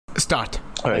Start.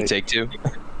 All right, take two.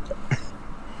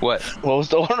 What? What was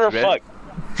the order? Ready? Fuck.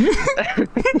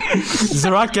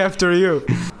 Zorak after you.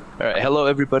 All right, hello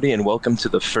everybody, and welcome to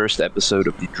the first episode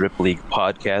of the Drip League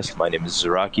podcast. My name is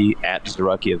Zaraki, at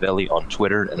Zarakiavelli on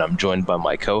Twitter, and I'm joined by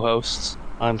my co-hosts.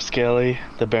 I'm Scaly,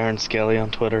 the Baron Scaly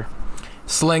on Twitter.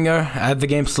 Slinger, at the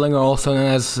Game Slinger, also known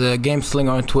as Game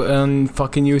Slinger on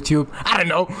fucking YouTube. I don't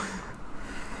know.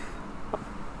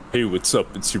 Hey, what's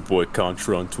up? It's your boy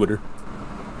Contra on Twitter.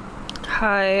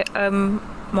 Hi, I'm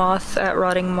Moth at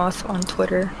Rotting Moth on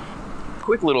Twitter.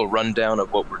 Quick little rundown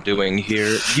of what we're doing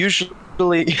here. Usually,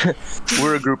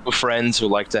 we're a group of friends who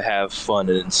like to have fun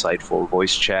and insightful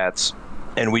voice chats,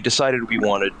 and we decided we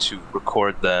wanted to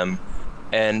record them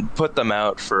and put them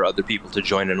out for other people to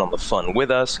join in on the fun with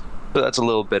us. So that's a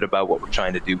little bit about what we're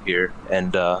trying to do here.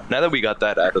 And now that we got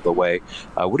that out of the way,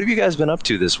 what have you guys been up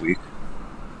to this week?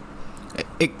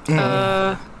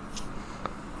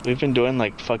 We've been doing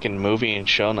like fucking movie and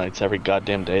show nights every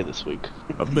goddamn day this week.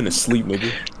 I've been asleep,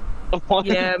 nigga.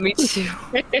 Yeah, me too.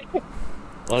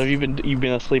 What have you been? You've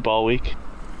been asleep all week?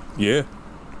 Yeah.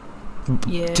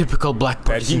 Yeah. Typical black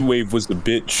That heat person. wave was the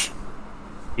bitch.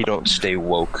 You don't stay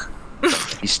woke.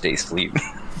 You stay asleep.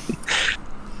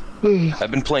 I've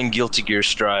been playing Guilty Gear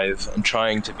Strive and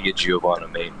trying to be a Giovanna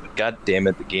main, but god damn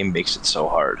it, the game makes it so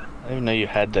hard. I didn't even know you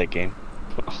had that game.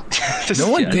 No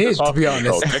one Yeah. did, to be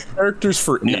honest. That character's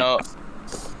for apes. No.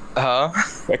 Huh?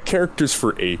 That character's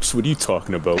for apes. What are you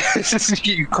talking about?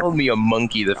 You called me a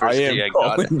monkey the I first am day I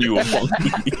got it. calling you a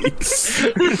monkey.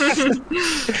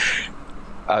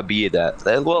 Be that.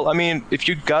 Well, I mean, if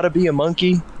you gotta be a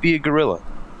monkey, be a gorilla.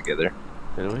 Together.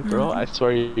 Really, bro? I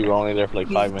swear you were only there for like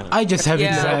 5 minutes. I just have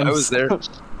Yeah. exams. I was there.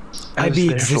 I was be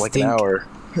there for like an existing. hour.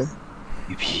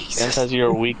 You be Can't existing. says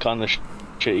you're weak on the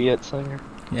shit yet, Slinger.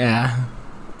 Yeah.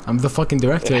 I'm the fucking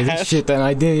director of this shit and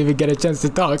I didn't even get a chance to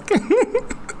talk.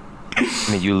 I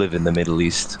mean, you live in the Middle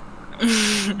East.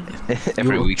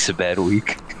 Every You- week's a bad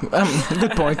week.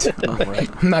 Good point.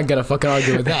 I'm not gonna fucking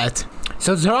argue with that.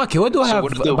 So Zaraki, what do I So have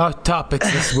what are the- about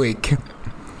topics this week?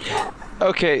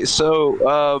 Okay,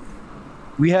 so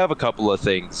we have a couple of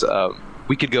things.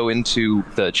 We could go into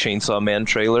the Chainsaw Man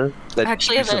trailer that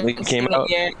Actually, recently haven't came seen out.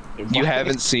 it yet. You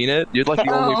haven't seen it? You're like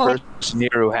the only No. person here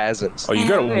who hasn't. Oh, you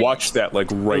gotta watch that like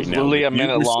It right was now. literally a Mute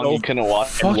minute long. You yourself couldn't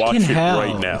watch. and watch Fucking it hell.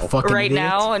 right now. Fucking Right idiot.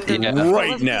 now? And Yeah.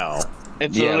 Right now.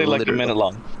 It's Yeah, literally like literally. a minute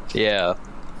long. Yeah.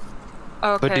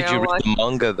 Okay, But did you I'll read watch. the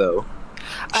manga, though?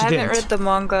 I She haven't didn't. read the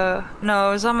manga. No,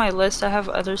 it was on my list. I have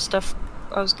other stuff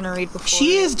I was gonna read before.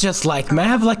 She is just like me. I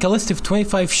have like a list of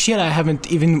 25 shit I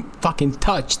haven't even fucking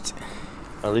touched.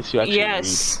 At least you actually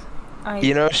Yes.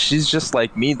 You know, she's just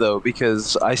like me, though,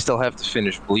 because I still have to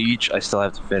finish Bleach. I still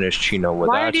have to finish Chino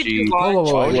Why did you Wadachi. watch? Whoa, whoa,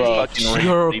 whoa. Bro, Fucking read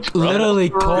You're Bleach, bro. literally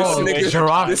This called This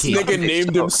Zaraki. nigga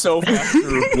named himself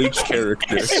after a Bleach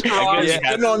character. Strong. He's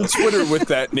been on Twitter with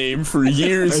that name for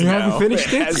years You now. haven't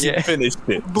finished it? Hasn't Yeah. finished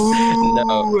it.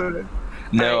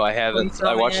 No, I Alright, haven't. Chainsaw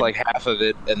I watched Man. like half of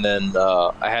it, and then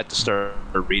I had to start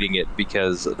reading it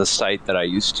because the site that I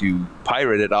used to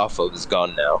pirate it off of is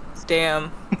gone now.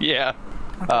 Damn. Yeah.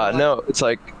 No, it's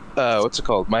like, what's it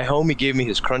called? My homie gave me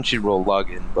his Crunchyroll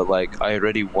login, but like I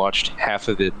already watched half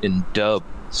of it in dub,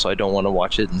 so I don't want to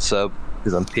watch it in sub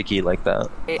because I'm picky like that.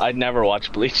 I'd never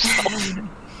watch Bleach.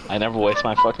 I never waste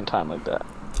my fucking time like that.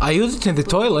 I use it in the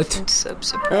toilet.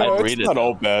 Oh, read it's it. not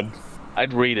all bad.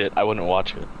 I'd read it. I wouldn't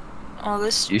watch it. Oh,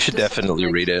 this. You should this looks definitely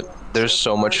like read it. There's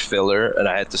so much filler, and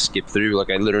I had to skip through.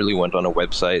 Like I literally went on a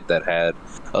website that had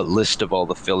a list of all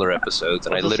the filler episodes,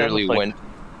 and I What does that literally look like? went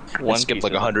and skipped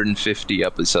like 150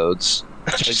 episodes.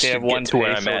 Just they to have get one to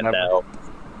where pace I'm or at whatever. now.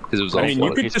 Because it was all I mean,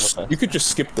 filler. you could just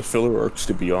skip the filler arcs.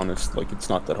 To be honest, like it's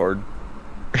not that hard.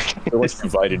 They're like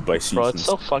divided by seasons. Bro, it's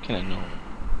so fucking annoying.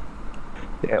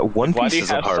 Yeah, One Why Piece do you is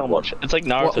a have hard so one. much? It's like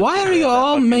Naruto. Why are you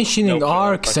all Fucking mentioning no filler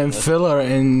arcs fucking and list. filler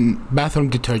in bathroom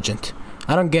detergent?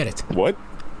 I don't get it. What?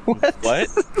 What?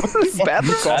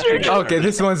 Bathroom Okay,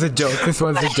 this one's a joke. This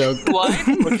one's a joke. What?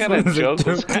 What kind of This one's a joke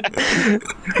was that?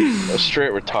 That's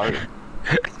straight retarded.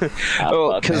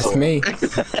 Oh, fuck 'cause- That's me.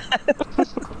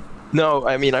 No,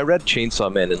 I mean, I read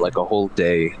Chainsaw Man in like a whole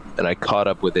day, and I caught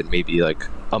up with it maybe like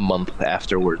a month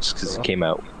afterwards because it came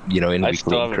out, in I weekly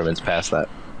still haven't increments past that.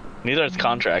 Neither is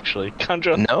Contra, actually.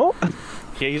 Contra, No?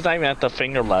 yeah, he's not even at the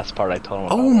finger blast part I told him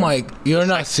about. Oh my, you're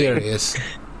not serious.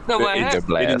 No, what? Finger It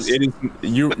blast. is,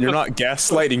 you're not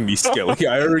gaslighting me, Skelly.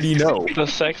 I already know. The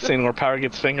sex scene where Power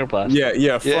gets finger blasted.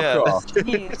 Yeah, fuck Yeah. off.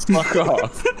 Jeez. Fuck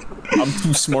off. I'm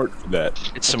too smart for that.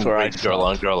 It's some That's where I great girl saw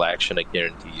on girl action, I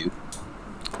guarantee you.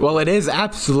 Well, it is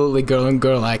absolutely girl on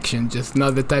girl action, just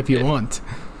not the type you want.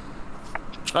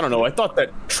 I don't know. I thought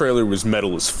that trailer was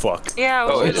metal as fuck. Yeah,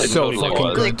 Oh, it was it's so totally fucking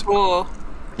was. really good. cool.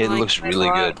 It I looks like it a really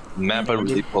lot. good. Mappa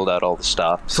really pulled out all the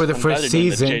stops. For the I'm glad first they're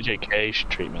doing season. the JJK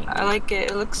treatment. I like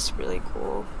it. It looks really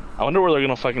cool. I wonder where they're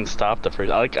gonna fucking stop the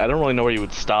first. I don't really know where you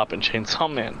would stop in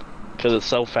Chainsaw Man, because it's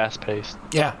so fast paced.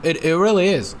 Yeah, it really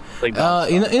is. Like,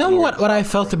 You know what I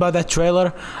felt about that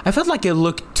trailer? I felt like it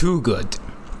looked too good.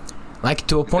 Like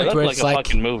to a It point looked where like it's a like,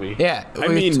 fucking movie. yeah. I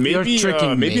mean, you're maybe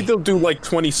tricking maybe me. they'll do like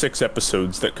 26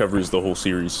 episodes that covers the whole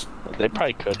series. They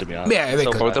probably could, to be honest. Yeah, they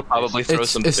So could. Or they'll probably throw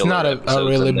some It's filler not a episodes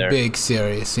really in there. big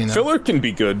series, you know. Filler can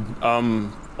be good.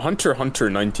 Hunter x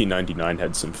Hunter 1999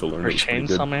 had some filler. and For it was pretty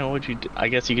Chainsaw good. Man, what would you do? I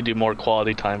guess you could do more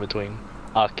quality time between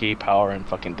Aki, Power, and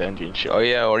fucking Denji and shit. Oh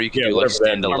yeah, or you could Yeah, do like whatever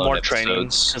that- Or standalone more training,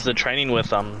 episodes. because the training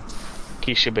with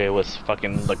Kishibe was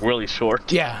fucking like really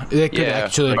short. Yeah, they could Yeah,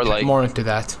 actually or get like- more into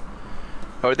that.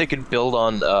 Or they could build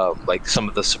on like some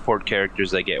of the support characters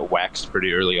that get waxed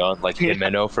pretty early on, like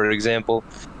Himeno, for example.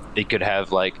 They could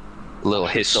have like a little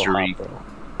She's so history. hot,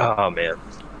 bro. Oh man,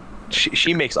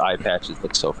 she makes eye patches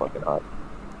look so fucking hot.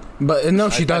 But no,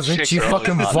 she bet doesn't. chicks She are always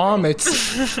fucking hot, bro.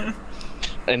 vomits.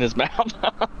 In his mouth.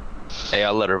 Hey,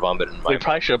 I'll let her vomit in my. We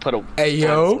probably should have put a. Hey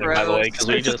yo, Gross. By the way, because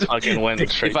we just fucking went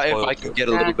straight. If I spoiled. could get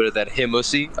a little bit of that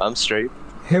Himosi, I'm straight.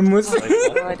 him was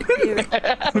God, ew.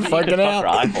 fucking Fuck her out.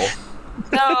 eye hole.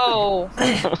 No,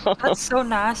 that's so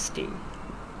nasty. We'll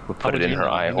How put it would in you her know?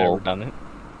 eye I've never hole. done it.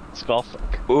 Skull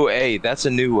fuck. Ooh, hey, that's a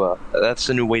new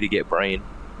way to get brain.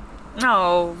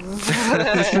 No.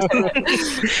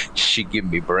 She give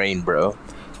me brain, bro.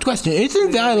 Question: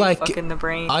 isn't that like fucking the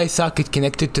brain? eye socket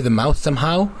connected to the mouth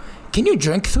somehow? Can you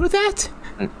drink through that?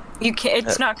 You can't.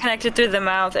 It's not connected through the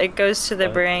mouth. It goes to the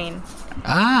brain.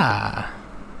 Ah,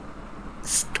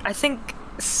 I think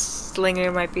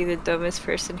Slinger might be the dumbest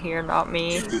person here, not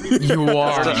me. you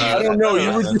are. I don't know.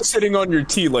 You were just sitting on your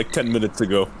tea like 10 minutes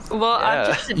ago. Well, Yeah.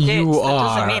 I'm just a ditz. You that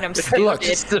are. doesn't mean I'm stupid.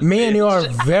 Look, me and you are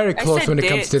very I close said when it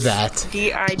comes to ditz. that.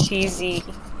 D-I-T-Z.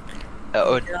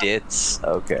 Oh, dits.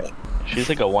 Okay. She's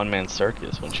like a one-man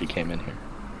circus when she came in here.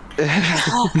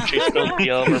 She spilled tea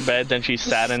all over her bed, then she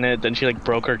sat in it, then she like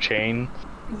broke her chain.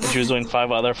 And she was doing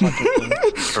 5 other fucking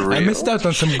things. For real. I missed out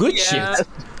on some good Yeah. shit.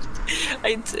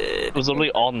 I did. It was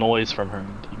literally all noise from her.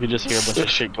 You could just hear a bunch of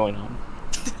shit going on.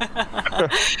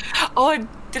 Oh, I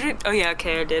didn't. Oh, yeah,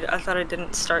 okay, I did. I thought I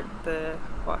didn't start the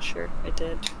washer. I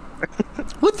did.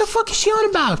 What the fuck is she on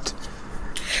about?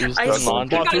 She was I doing just-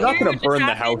 laundry. Got You're not here, gonna it burn the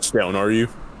happened. house down, are you?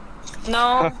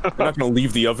 No, You're not gonna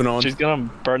leave the oven on? She's gonna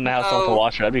burn the house off the No.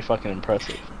 washer. That'd be fucking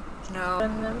impressive.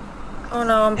 no. Oh,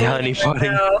 no, I'm Hey, honey, bleeding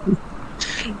right now.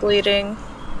 I'm bleeding.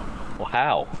 Well,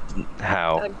 how?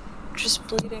 How? Just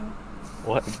bleeding.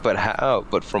 What? But how?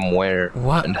 But from where?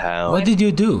 What? And how? What did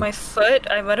you do? My foot?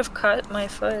 I might have cut my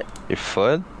foot. Your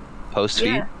foot? Post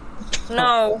feet? Yeah.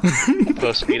 No.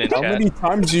 Post feed in How chat. many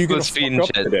times are you gonna Let's feed fuck in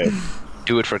up chat. today?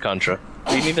 Do it for Contra.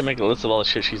 We need to make a list of all the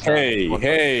shit she's done. Hey,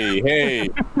 hey.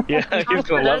 Yeah, he's Contra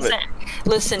gonna love it. doesn't.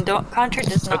 Listen, Contra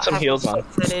does not some have heels a on.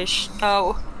 foot fetish.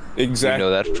 Oh. Exactly. You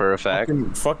know that for a fact.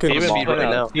 Fucking Even feet Mark. right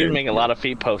now. You're making a lot of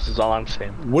feet posts. Is all I'm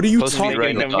saying. What are you Post feet talking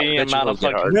right Making now. a medium Bet you amount of will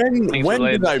get fucking. hard. When Things did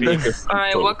related I to make feet. a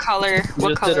Alright, what color? just What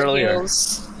did color earlier.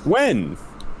 heels? When?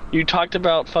 You talked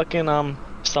about fucking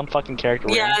some fucking character.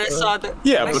 Yeah, wearing I it. saw that.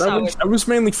 Yeah, I but saw I was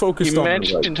mainly focused You on her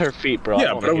legs. mentioned her feet, bro. Yeah,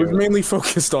 don't but I wanna was hear mainly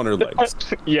focused on her legs.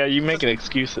 it. Yeah, you making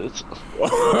excuses.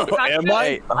 Am I?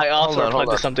 Hey, I also hold replied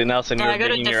on. to something else, and Yeah, I you're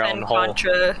gotta digging your own defend hole.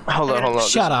 Contra. Hold on.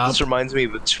 Shut up. This reminds me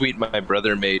of a tweet my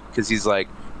brother made because he's like,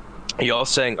 y'all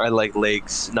saying I like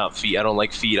legs, not feet. I don't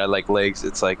like feet. I like legs.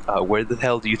 It's like, where the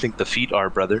hell do you think the feet are,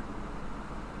 brother?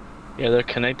 Yeah, they're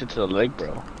connected to the leg,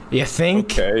 bro. You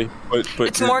think? Okay, but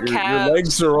It's more your calves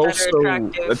legs are that are also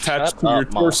attractive. attached Shut to your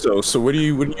up, Mom. torso. So what do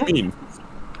you mean?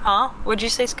 Huh? What'd you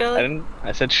say, Scully?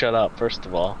 I said shut up, first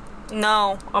of all.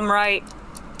 No, I'm right.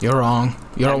 You're wrong.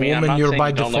 You're I mean, a I'm woman. not You're saying by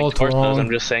you don't like default torsos, wrong. I'm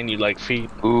just saying you like feet.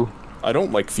 Ooh. I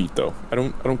don't like feet though. I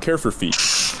don't care for feet.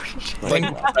 Then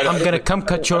I'm gonna come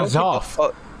cut yours off.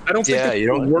 I don't think Yeah, it's you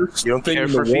don't- the worst you don't thing care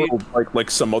in the for feet? world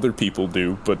like some other people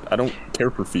do, but I don't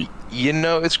care for feet. You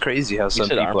know, it's crazy how some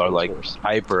said people are armpits like first.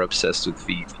 hyper obsessed with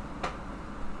feet.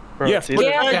 Bro, Yeah, it's either,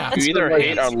 Yeah, Yeah. that's you either what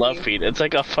hate or it love is. feet. It's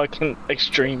like a fucking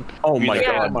extreme. Oh my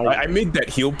Yeah. god! I made that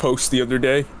heel post the other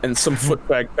day, and some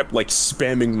footbag kept like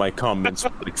spamming my comments.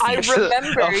 with, Like, I feet.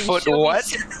 remember A you foot showed me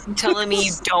what? telling me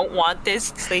you don't want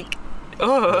this. It's like,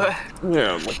 ugh.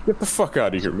 Yeah, I'm like, get the fuck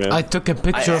out of here, man. I took a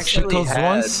picture of actually pickles had-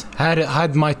 once.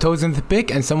 Had my toes in the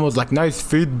pic, and someone was like, "Nice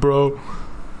feet, bro."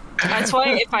 That's why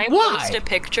if I Why? post a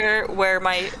picture where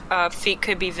my feet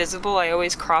could be visible, I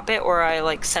always crop it or I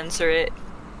like censor it.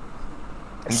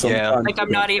 Sometimes Like, I'm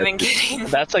they not don't even get it. kidding.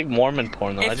 That's like Mormon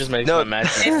porn though. That just makes No. me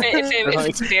imagine. If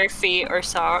it's bare feet or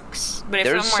socks, but if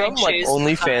There's I'm wearing some like shoes,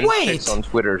 OnlyFans Wait, pics on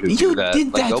Twitter who You do that.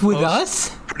 did Like, that they'll with post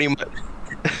us? Pretty much.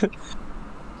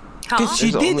 Because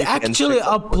she There's did OnlyFans actually pics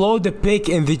on upload a pic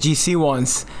in the GC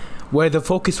once, where the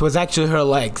focus was actually her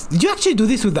legs. Did you actually do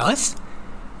this with us?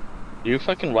 You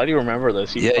fucking. Why do you remember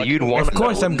this? You Yeah, fucking- you'd want Of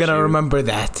course, that, I'm gonna wouldn't you? remember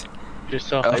that. You're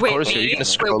so. Of Wait, course, wait, you're gonna wait,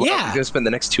 scroll up. yeah. You're gonna spend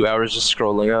the next 2 hours just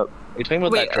scrolling up. Are you talking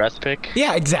about Wait, that dress pic?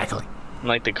 Yeah, exactly. In,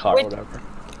 like the car Wait. or whatever.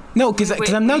 No, because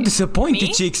Wait, I'm now wait, disappointed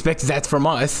me? she expects that from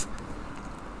us.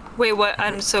 Wait, what?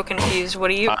 I'm so confused.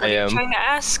 What are you trying to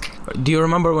ask? Do you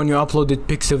remember when you uploaded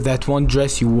pics of that one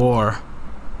dress you wore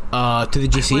to the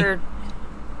GC?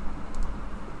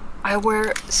 I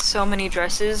wear so many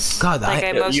dresses. God, like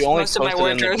I- most, You only most of my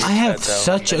posted in the wardrobe. group I have chat, though,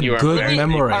 such and a you were good very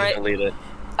memory. quick to delete it.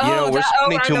 You know, we're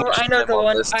spending too much I know time the on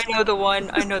one. this. I know the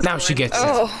one. I know the Now one. she gets it.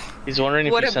 Oh, He's wondering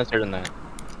if What you a- censored in that.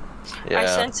 Yeah. I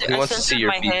censored. He I wants to see censored your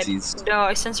my head. feces. No,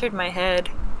 I censored my head.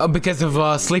 Oh, because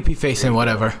of sleepy face and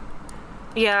whatever.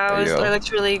 Yeah, There you go. I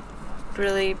looked really,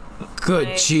 really. Good.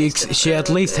 I She censored she it at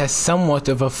a least bit. has somewhat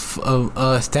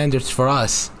of standards for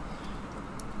us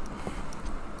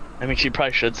I mean, she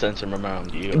probably should censor him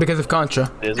around you. because of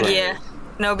Contra. It is what it Yeah.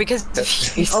 No, because.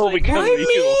 is. Oh, because Why of me?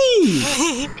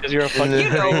 you. Because you're a fucking. You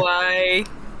know why?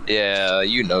 Yeah,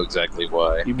 you know exactly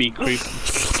why. You be creepy.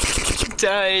 It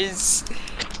does.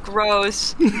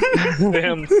 Gross.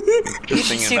 Damn. Just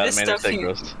see thinking about the it made it stuff say he-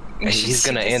 gross. You should He's see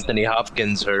gonna this- Anthony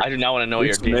Hopkins her. I do not want to know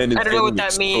your This deal. man is I don't know what getting that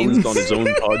exposed means. on his own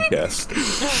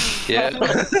podcast. Yeah.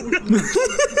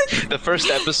 The first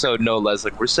episode, no less.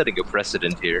 Like, we're setting a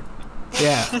precedent here.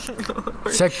 Yeah.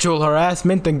 Sexual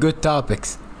harassment and good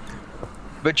topics.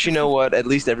 But you know what? At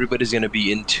least everybody's gonna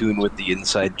be in tune with the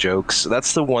inside jokes.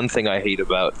 That's the one thing I hate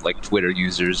about like Twitter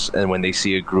users, and when they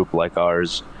see a group like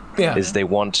ours, Yeah. is they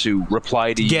want to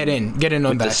reply to you Get in on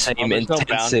with the that. same Well, there's no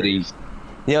intensity. boundaries.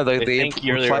 Yeah, They they think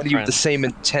you're reply their to you with the friend. same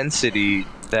intensity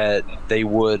that they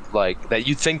would like that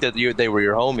you think that they were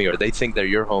your homie, or they think they're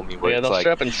your homie. Where Yeah, it's they'll like,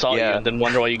 straight up insult you yeah. and then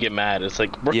wonder why you get mad. It's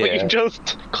like, bro, Yeah. you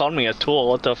just called me a tool.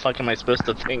 What the fuck am I supposed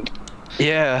to think?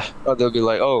 yeah, or they'll be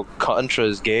like, "Oh, Contra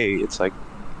is gay." It's like,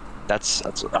 that's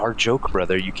our joke,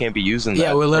 brother. You can't be using that.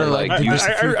 Yeah, we literally, Or, like, I, did this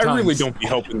a few I really times. don't be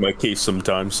helping my case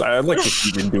sometimes. I like to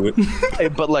feed into it. Hey,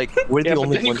 but like, we're Yeah, the but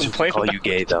only then you ones who complain call you about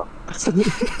gay, it. though.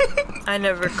 I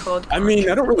never called. I mean,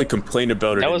 I don't really complain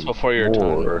about it. That was before your time,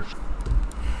 anymore. bro.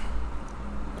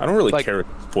 I don't really Like- care at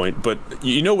this point, but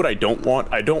you know what I don't want?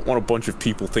 I don't want a bunch of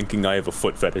people thinking I have a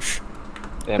foot fetish.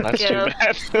 Damn, that's Yeah. too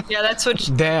bad. Yeah, that's what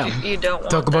Damn. you don't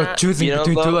want. Talk about that. choosing You know,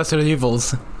 between two though- lesser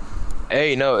evils.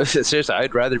 Hey, no, seriously,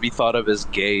 I'd rather be thought of as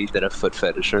gay than a foot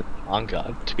fetisher. On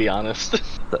God, to be honest.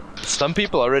 Some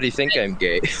people already think I'm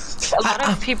gay. A lot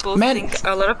of people man. think.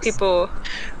 A lot of people.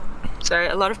 Sorry,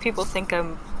 a lot of people think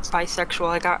I'm bisexual.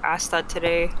 I got asked that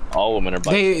today. All women are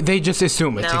bi. They just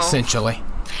assume it No. essentially.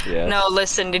 Yeah. No,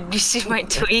 listen. Did you see my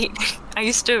tweet? I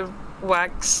used to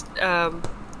wax. I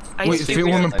Wait, used to fit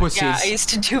do- woman pussies. Yeah, I used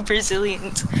to do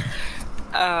Brazilians.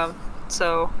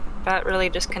 So that really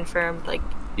just confirmed, like,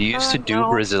 You used to do no.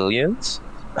 Brazilians?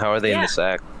 How are they in Yeah. the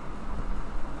sack?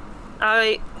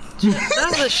 that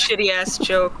was a shitty ass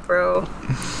joke, bro.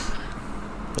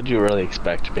 What did you really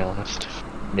expect, to be honest?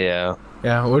 Yeah.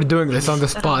 Yeah, we're doing this on the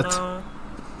I don't spot.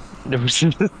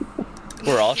 know.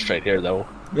 We're all straight here, though.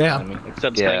 I Yeah. mean,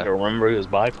 except Yeah. Stanker. Remember, he was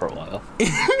bi for a while.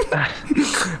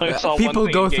 I saw one People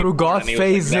thing go in through gay porn goth and he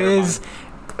was like, "Never mind." phases,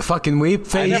 fucking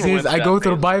weep I never phases. went I that go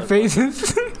through phase, bi but-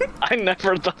 phases. I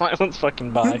never thought I was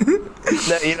fucking bi.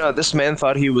 No, you know, this man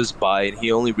thought he was bi, and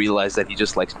he only realized that he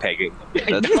just likes pegging.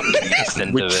 That's the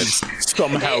extent Which of it. is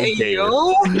somehow Hey, gay.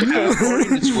 yo.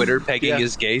 According to Twitter, pegging Yeah.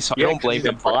 is gay, so Yeah, I don't 'cause blame he's a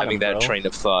him for bottom, having that bro. train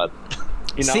of thought.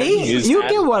 You know, See? he's You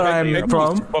as get what bi- I'm Pegging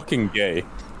from. is fucking gay.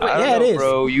 I don't Yeah, it know, is.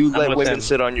 bro. You I'm let with women him.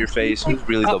 sit on your face. Who's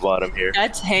really the bottom here?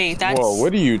 That's Whoa,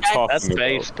 what are you talking That's about?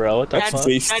 base, bro. What the That's fuck?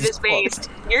 base. That is based.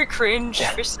 You're cringe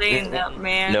for saying that,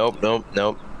 man. Nope.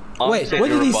 Wait, Said what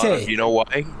you're did a he bottom. say? You know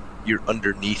why? You're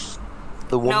underneath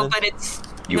the woman. No, but it's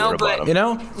You no, were a but bottom. You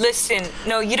know? listen.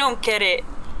 No, you don't get it.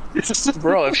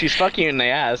 Bro, if she's fucking you in the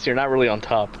ass, you're not really on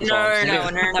top. That's all I'm No,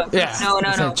 saying. no. Yeah, no.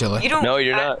 essentially. You don't. No,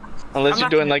 you're not. Unless I'm you're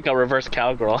not doing gonna- like a reverse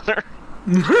cowgirl on her.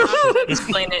 I'm not gonna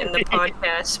explain it in the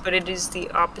podcast, but it is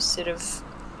the opposite of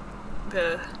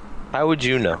the. How would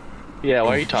you know? Yeah,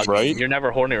 why are you talking? Right? You're never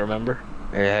horny, remember?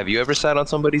 Have you ever sat on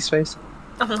somebody's face?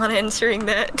 I'm not answering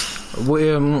that.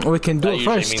 We can do That it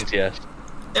usually first. means yes.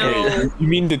 No, You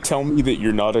mean to tell me that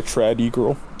you're not a traddy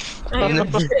girl? I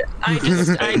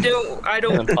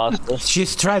don't. Impossible.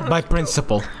 She's tried by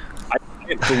principle. I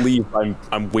can't can't believe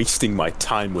I'm wasting my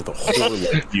time with a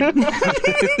whore like you.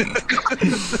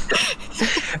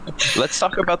 Let's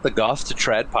talk about the goth to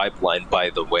trad pipeline, by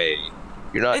the way.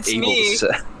 You're not It's able me.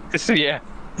 to say. Yeah.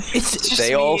 It's just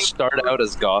They all me. start out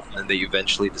as goth and they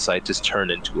eventually decide to turn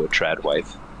into a trad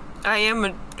wife. I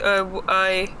am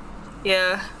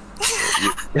yeah.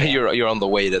 You're on the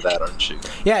way to that, aren't you?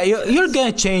 yeah, you're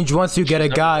gonna change once you get a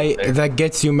guy that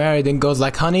gets you married and goes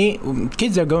like, honey,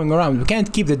 kids are going around. We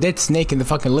can't keep the dead snake in the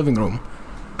fucking living room.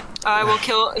 I will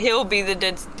kill. He'll be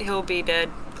dead.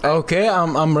 Okay,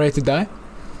 I'm ready to die.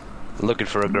 Looking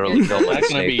for a girl to kill my That's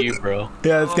gonna be snake. you, bro.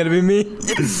 Yeah, it's gonna be me.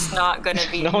 It's not gonna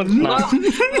be. No, it's not.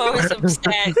 Mo's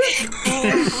upset.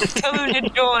 Coming to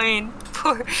join.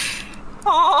 Poor.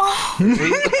 Oh.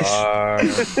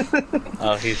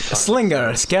 Oh, he's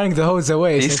Slinger, scaring the hose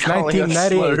away He's since calling us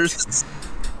 1998. slurs.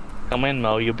 Come in,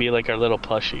 Mo. You'll be like our little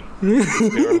plushie.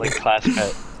 You're like class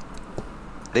pet.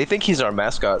 They think he's our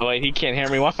mascot. Oh wait, he can't hear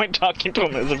me. Why am I talking to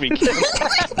him as if he can?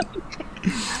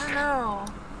 I don't know.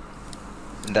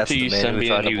 That's So the you man send who me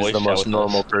thought in he a was voice the chat most with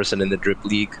normal us. person in the Drip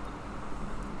League.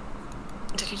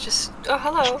 Did he just? Oh,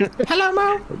 hello. Hello,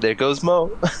 Mo. There goes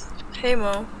Mo. Hey,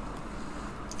 Mo.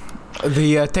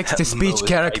 The text-to-speech Mo is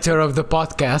character of the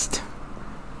podcast.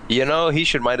 You know, he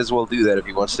might as well do that if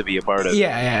he wants to be a part of it.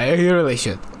 Yeah, you really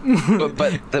should.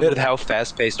 With how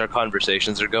fast-paced our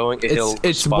conversations are going, he'll it's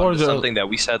respond border- to something that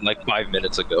we said like 5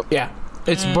 minutes ago. Yeah,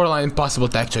 it's borderline impossible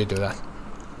to actually do that.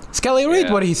 Skelly, read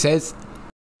Yeah. what he says.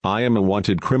 I am a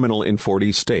wanted criminal in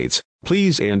 40 states.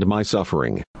 Please end my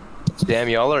suffering. Damn,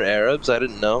 y'all are Arabs? I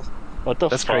didn't know. What the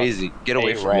That's fuck? crazy. Get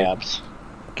away from me. Arabs.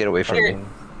 Get away from me.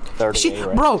 30 She,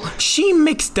 Arabs. bro, she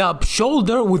mixed up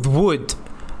shoulder with wood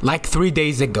like 3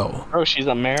 days ago. Bro, she's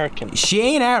American. She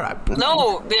ain't Arab.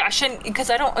 No, I shouldn't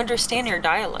because I don't understand your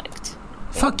dialect.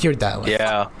 Fuck your dialect.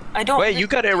 Yeah. I don't. Wait, you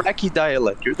got Iraqi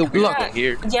dialect. You're the weird Look. one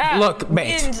here. Yeah. Look,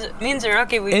 mate. Me and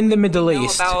Zaraki, we In the Middle know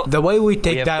East, about- the way we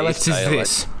take have dialects base is dialect.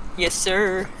 this. Yes,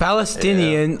 sir.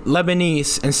 Palestinian,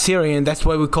 Lebanese, and Syrian, that's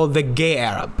why we call the gay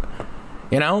Arab.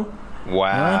 You know?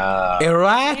 Wow.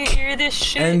 Iraq You hear this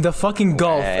shit? and the fucking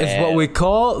Gulf is what we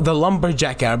call the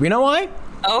lumberjack Arab. You know why?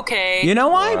 Okay. You know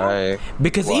why? Why?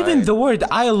 Because Why? even the word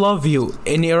I love you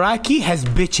in Iraqi has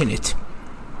bitch in it.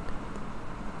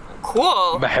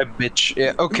 Cool. Mahab bitch.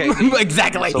 Yeah, okay.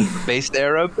 Exactly. So, based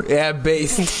Arab? Yeah,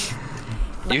 based.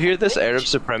 You hear this Arab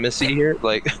supremacy here?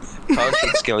 Like, Conch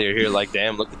and Skelly are here like,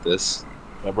 damn, look at this.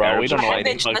 Yeah, bro, we Arabs don't are know what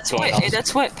fighting. the Bitch, fuck's going on.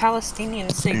 that's what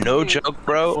Palestinians say. No too. joke,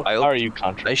 bro. How are you,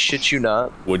 Contra? I shit you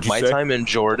not. What'd you My say? time in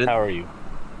Jordan, How are you?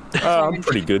 I'm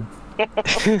pretty good.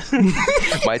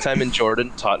 my time in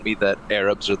Jordan taught me that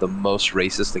Arabs are the most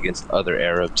racist against other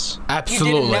Arabs. You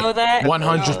Absolutely. didn't know that?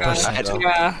 100%. Oh,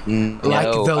 yeah. Like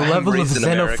No, the I'm level of raised in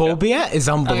America. xenophobia is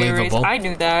Oh, you're raised- unbelievable. I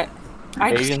knew that.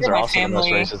 I just Asians knew are my also the most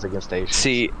family. racist against Asians.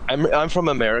 See, I'm from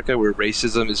America, where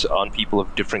racism is on people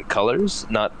of different colors,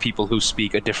 not people who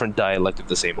speak a different dialect of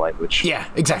the same language. Yeah,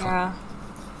 exactly. Yeah.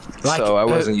 So I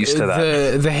wasn't used to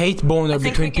that. The hate boner I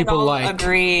think between we can people all like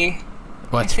agree.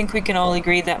 I what? think we can all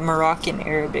agree that Moroccan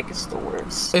Arabic is the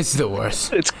worst. It's the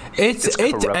worst. It's It's it's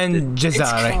it corrupted. and It's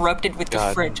Jazare. corrupted with the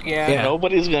God. French. Yeah. Yeah.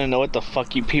 Nobody's gonna know what the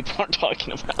fuck you people are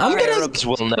talking about. I'm gonna Arabs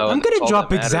will know. I'm that's gonna all drop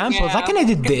that matters. examples. I Yeah. can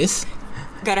edit this.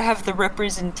 Gotta have the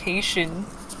representation.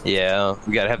 Yeah,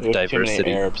 we gotta have the There's too many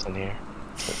diversity. Arabs in here.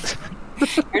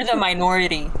 You're the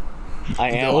minority. I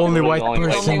am. only I'm white literally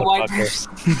the person. Only white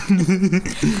motherfucker.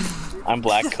 person. I'm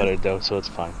black coded though, so it's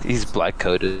fine. He's black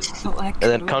coated, Black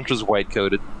and then code. Contra's white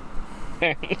coated.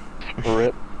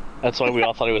 Rip. That's why we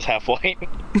all thought he was half white.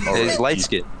 He's light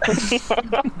skinned.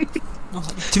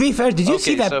 To be fair, did you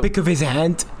see Okay, that so- pic of his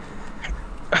hand?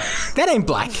 That ain't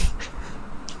black.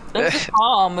 That's the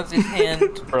palm of his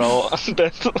hand. Bro,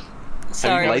 that's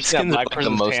Sorry. Have Light skins are black like the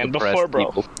person's most hand oppressed before, bro?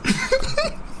 people.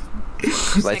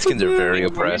 Light skins are very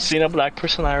Have you oppressed. seen a black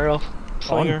person IRL? Oh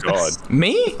Slinger? God.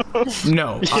 Me?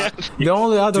 No. The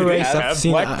only other Do they race I've have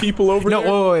seen. black people over no,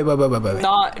 there? wait.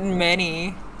 Not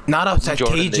many. Not outside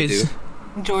Jordan, they cages.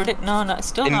 do. Jordan, no, not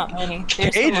still In not many. There's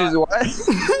a Cages? lot. What?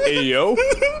 Hey yo.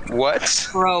 What?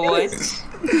 Bro, what?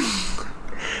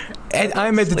 And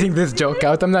I'm editing this joke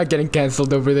out. I'm not getting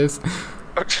cancelled over this.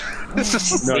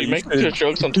 No, you make your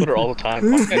jokes on Twitter all the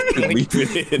time. Why can't you Leave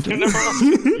it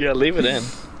in. yeah, leave it in.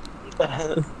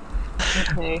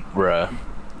 Okay. Bruh.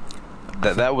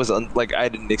 That was like I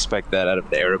didn't expect that out of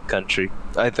the Arab country.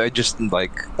 I just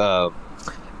like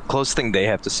close thing they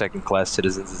have to second class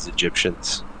citizens is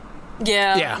Egyptians.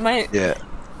 Yeah. Yeah. My, Yeah,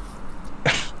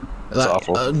 Like,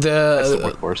 awful. That's the the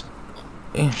workforce.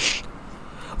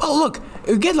 well, look,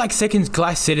 you get like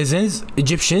second-class citizens,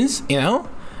 Egyptians, you know,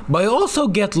 But you also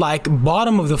get like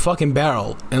bottom of the fucking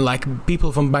barrel and like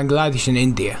people from Bangladesh and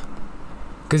India.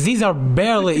 Because these are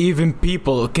barely even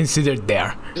people considered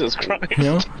there. Jesus Christ.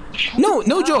 You know?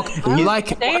 No joke. Like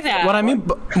say that. what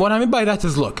I mean by that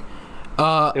is, look,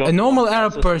 a normal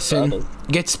Arab person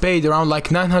gets paid around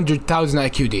like 900,000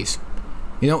 IQDs.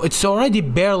 You know, it's already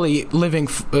barely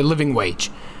living wage.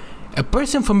 A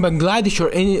person from Bangladesh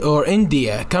or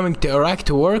India coming to Iraq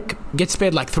to work gets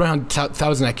paid like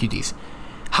 300,000 IQDs.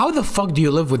 How the fuck do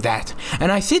you live with that? And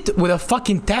I sit with a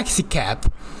fucking taxi cab,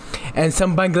 and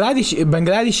some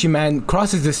Bangladeshi man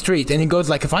crosses the street, and he goes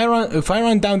like, if I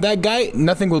run down that guy,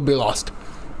 nothing will be lost.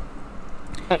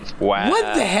 Wow.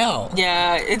 What the hell?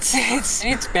 Yeah, it's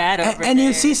bad over And there.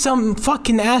 you see some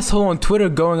fucking asshole on Twitter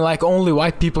going like, only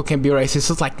white people can be racist.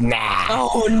 It's like, nah.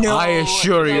 Oh no! I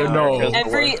assure you, no.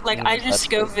 Every I just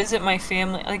go visit my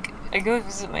family. Like I go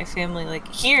visit my family like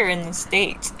here in the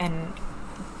States, and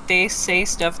they say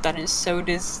stuff that is so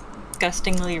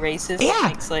disgustingly racist. Yeah, It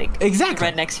makes like exactly.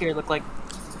 the rednecks here look like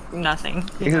nothing.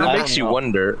 Because it I makes don't you know.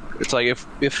 wonder. It's like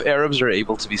if Arabs are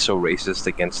able to be so racist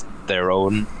against their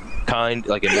own kind,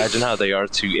 like imagine how they are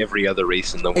to every other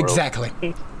race in the world. Exactly.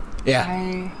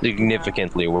 Yeah.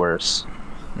 Significantly worse.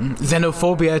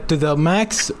 Xenophobia to the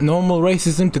max, normal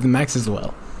racism to the max as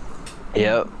well.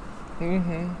 Yep. You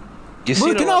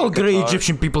We can all agree Qatar-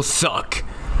 Egyptian people suck.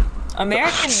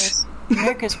 America's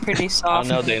pretty I soft.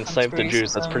 don't know, they when it comes enslaved to the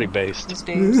Jews. That's racism pretty based. these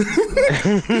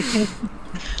days.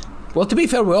 Well, to be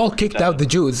fair, we all kicked out the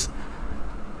Jews.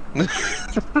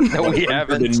 No, we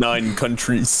haven't. In 9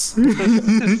 countries.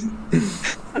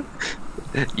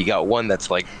 You got one that's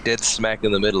like dead smack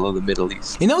in the middle of the Middle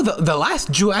East. You know, the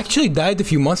last Jew actually died a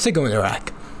few months ago in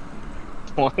Iraq.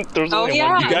 There's Oh, only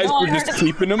yeah. one. You guys No, I were just heard-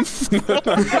 keeping them?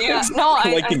 Yeah, no,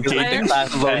 Like in I Games?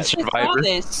 Lone I survivor. saw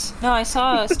this. No, I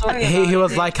saw a story. He about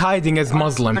was it. like hiding as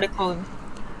Muslim. Article.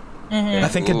 I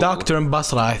think a Ooh. doctor in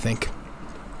Basra, I think.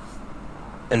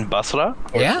 In Basra?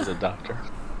 Yeah? He's a doctor.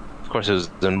 Of course, it was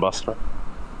in Basra.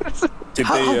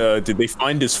 Did they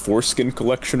find his foreskin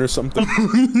collection or something?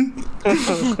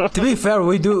 To be fair,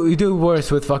 we do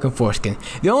worse with fucking foreskin.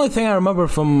 The only thing I remember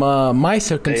from my Hey, what do you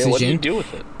circumcision do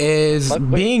with it? is What?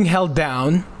 Wait. being held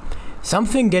down,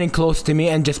 something getting close to me,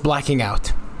 and just blacking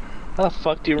out. How the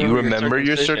fuck do you You remember, remember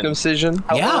your circumcision?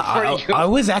 How Yeah, old were you? I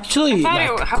was actually How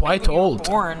like come quite you were old.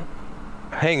 Born?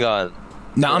 Hang on.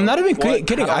 No, I'm not even What?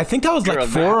 kidding. I think I was You're like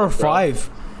a 4 or bad, bro. 5.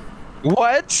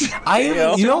 What?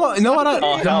 You know what?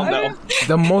 Oh, hell no.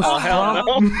 The most Hell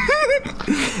no.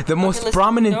 the most Listen,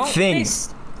 prominent don't thing.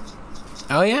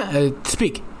 they Oh yeah,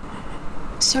 speak.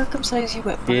 circumcise you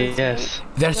at birth. Yes.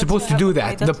 They're That's supposed to what do happened,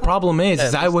 that. The that's what- problem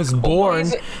is I was born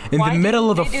is it- in why the did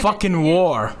middle of a they do that fucking to you?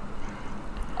 war.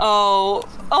 Oh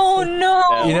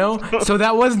no! You know, so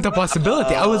that wasn't a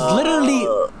possibility. I was literally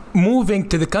moving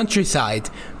to the countryside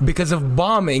because of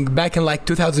bombing back in like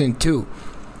 2002.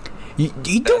 You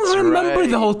don't That's remember right.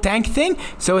 the whole tank thing?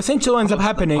 So essentially what ends up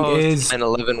happening is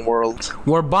 9/11 world.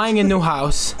 we're buying a new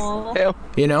house. Yeah.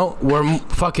 You know, we're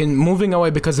fucking moving away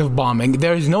because of bombing.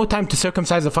 There is no time to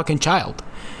circumcise a fucking child.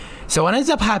 So what ends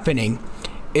up happening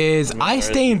is I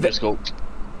stay in the... Just go.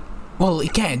 Well, you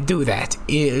can't do that.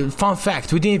 Fun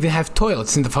fact, we didn't even have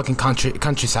toilets in the fucking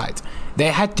countryside. They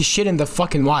had to shit in the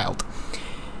fucking wild.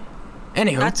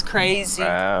 Anywho, That's crazy.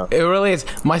 Wow. it really is.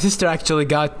 My sister actually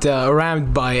got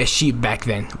rammed by a sheep back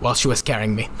then while she was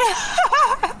carrying me.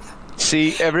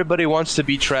 See, everybody wants to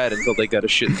be trad until they got a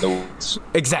shit in the woods.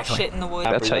 Exactly. Shit in the woods.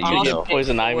 That's how you All know. shit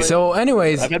Poison in the ivy. woods. So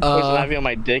anyways, I've had poison ivy on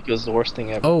my dick. It was the worst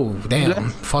thing ever. oh damn,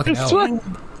 fucking hell.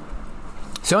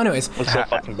 So anyways, It was so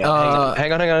fucking bad.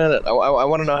 Hang on. I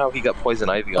want to know how he got poison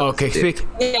ivy on okay, his dick. speak.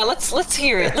 Yeah, let's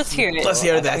hear it. Let's hear it. Let's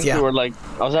hear I that, think yeah. we were like,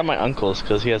 I was at my uncle's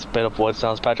because he has bed up wood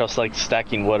sounds patch. I was like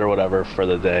stacking wood or whatever for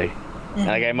the day, and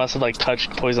like I must have like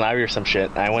touched poison ivy or some shit.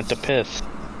 And I went to piss.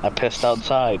 I pissed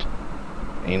outside.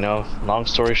 You know, long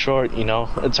story short, you know,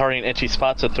 it's already an itchy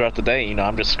spot. So throughout the day, you know,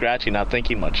 I'm just scratching, not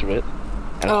thinking much of it.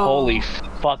 And Oh. holy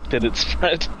fuck, did it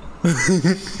spread? Like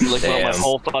on my Damn.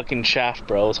 whole fucking shaft,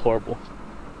 bro. It was horrible.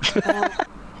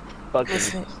 Fucking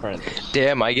Listen. horrendous.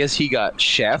 Damn, I guess he got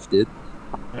shafted.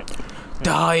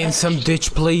 Die in some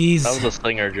ditch, please. That was a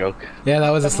slinger joke. Yeah, that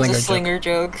was a It's slinger a joke. slinger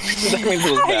joke. That means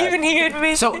it was I bad. even heard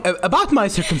me. So about my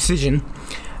circumcision,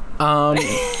 What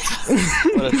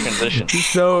a transition.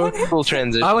 so Full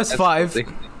transition. I was That's 5.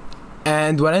 something.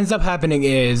 and what ends up happening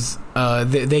is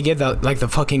they get the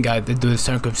fucking guy that do the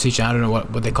circumcision. I don't know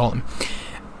what they call him,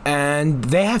 and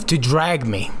they have to drag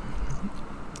me,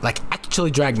 like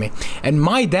actually drag me. And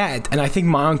my dad and I think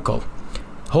my uncle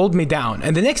hold me down.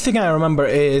 And the next thing I remember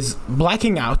is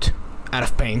blacking out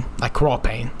of pain, like raw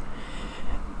pain.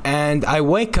 and I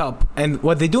wake up, and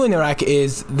what they do in Iraq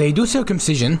is they do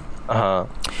circumcision,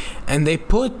 and they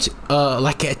put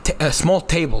like a small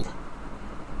table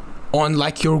on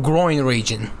like your groin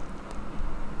region,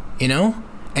 you know,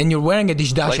 and you're wearing a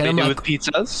dishdash, Like and they I'm do like, with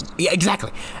pizzas? yeah,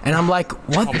 exactly, and I'm like,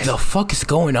 what the fuck is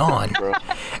going on?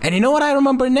 And you know what I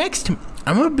remember next? I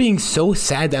remember being so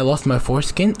sad I lost my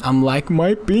foreskin. I'm like,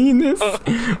 my penis,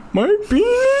 my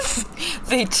penis.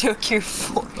 They took your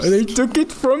force. They took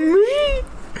it from me.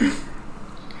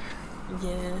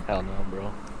 Yeah. Hell no,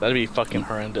 bro. That'd be fucking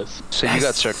horrendous. So you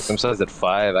got circumcised at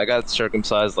 5. I got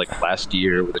circumcised like last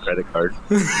year with a credit card.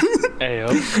 Ayo.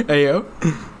 Ayo.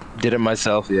 Did it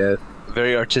myself, yeah.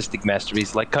 Very artistic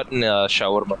masterpiece, like cutting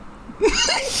shawarma.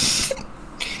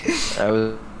 I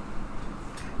was...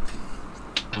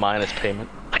 Minus payment.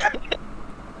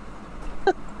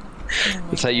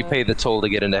 That's how you pay the toll to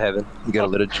get into heaven. You gotta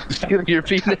let it feel your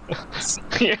penis.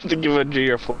 You have to give a G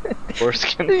your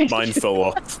foreskin. Mine fell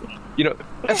off. You know.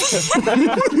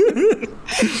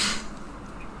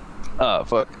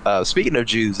 Fuck. Speaking of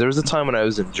Jews, there was a time when I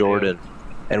was in Jordan,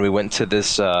 and we went to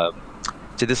this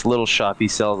little shop. He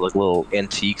sells like little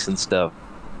antiques and stuff.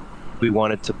 We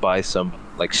wanted to buy some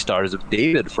like stars of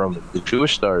David from him, the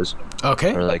Jewish stars.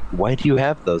 Okay. We're like, why do you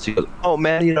have those? He goes, oh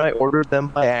man, you know, I ordered them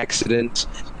by accident.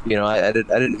 You know, I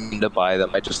didn't mean to buy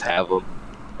them. I just have them.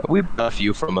 We bought a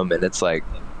few from him, and it's like,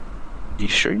 you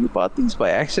sure you bought these by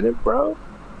accident, bro?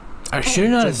 Are you sure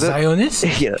you're not a Zionist?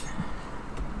 Yeah.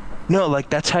 No, like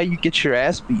that's how you get your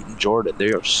ass beat in Jordan.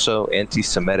 They are so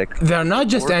anti-Semitic. They're not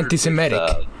just Bordered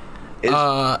anti-Semitic. with,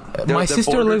 My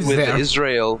sister bordered lives with there.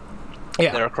 Israel.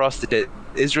 Yeah. They're across the Dead.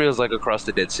 Israel's like across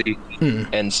the Dead Sea,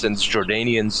 and since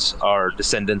Jordanians are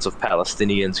descendants of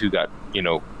Palestinians who got, you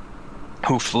know,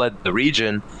 who fled the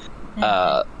region,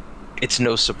 it's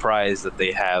no surprise that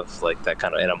they have like that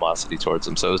kind of animosity towards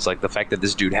them. So it's like the fact that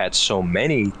this dude had so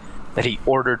many that he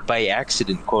ordered by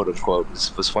accident, quote unquote,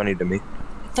 was funny to me.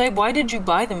 Like, why did you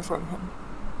buy them from him?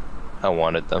 I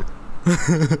wanted them.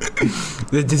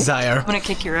 The desire. I'm gonna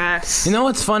kick your ass. You know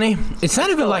what's funny? It's not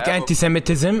even like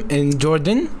anti-Semitism in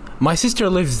Jordan. My sister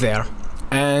lives there,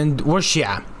 and we're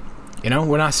Shia. You know,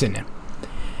 we're not Sunni.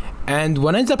 And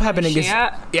what ends up happening is,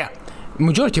 Shia? yeah,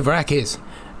 majority of Iraq is.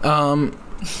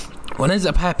 What ends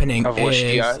up happening Of what is,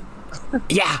 Shia?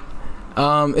 yeah,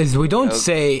 is we don't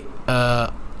say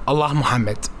Allah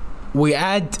Muhammad, we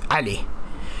add Ali.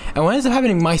 And what ends up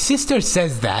happening, my sister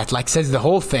says that, like says the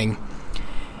whole thing,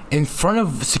 in front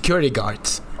of security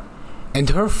guards, and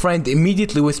her friend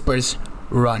immediately whispers,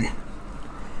 "Run."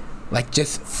 Like,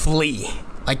 just flee.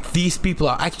 Like, these people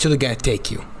are actually gonna take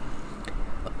you.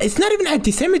 It's not even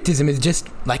anti-Semitism, it's just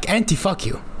like anti-fuck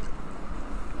you.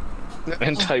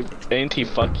 Anti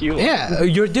fuck you? Yeah,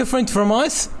 you're different from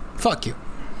us, fuck you.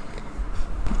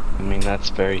 I mean, that's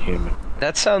very human.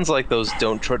 That sounds like those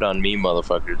 "don't tread on me"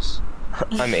 motherfuckers.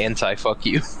 I'm anti-fuck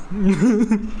you.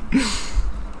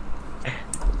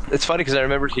 It's funny because I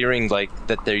remember hearing like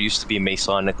that there used to be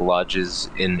Masonic lodges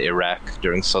in Iraq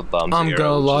during Saddam's I'm era.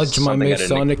 gonna which is lodge my something I didn't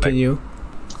Masonic expect. in you.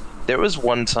 There was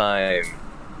one time.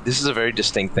 This is a very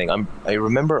distinct thing. I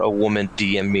remember a woman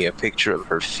DM me a picture of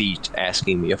her feet,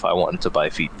 asking me if I wanted to buy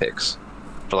feet pics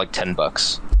for like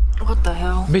 $10. What the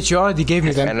hell? Bitch, you already gave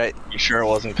me them. And I, You sure it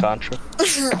wasn't Contra?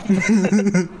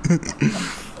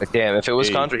 like, damn, if it was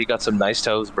Hey. Contra, he got some nice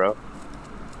toes, bro.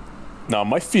 Nah,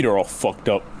 my feet are all fucked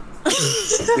up.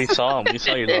 We saw him. We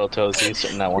saw your little toesies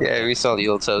in that one. Yeah, we saw the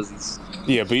old toesies.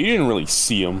 Yeah, but you didn't really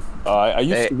see them. I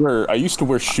used to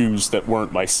wear shoes that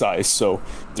weren't my size, so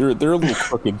they're a little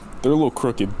crooked. They're a little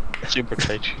crooked. Super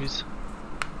tight shoes.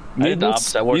 I did the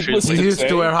opposite. I wore shoes needless You like used to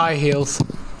say- wear high heels.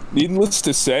 Needless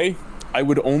to say, I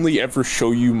would only ever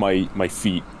show you my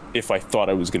feet if I thought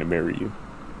I was gonna marry you.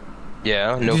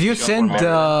 Yeah, no. Did you feet send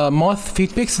on moth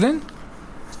feet pics then?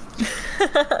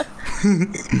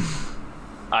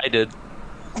 I did.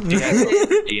 Yeah,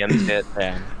 DM'd it.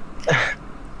 man.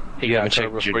 He You got haven't covered checked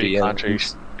your before you DMs. Contra. You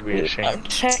should be ashamed. I'm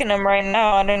checking them right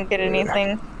now. I didn't get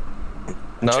anything.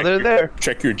 No, Check they're your- there.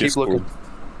 Check your Keep Discord. looking.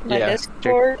 My Yeah,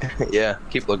 Discord. Yeah,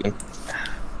 keep looking.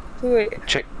 Wait,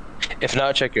 Check. If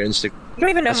not, check your Instagram. you don't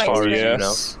even know As my far Instagram.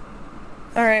 as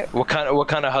you know. All right. What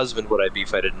kind of husband would I be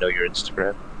if I didn't know your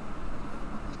Instagram?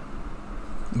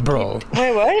 Bro.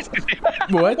 Wait, what?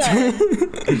 What?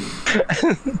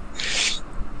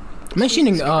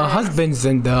 Mentioning husbands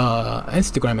and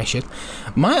Instagram and shit,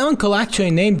 my uncle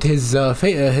actually named his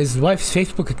wife's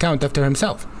Facebook account after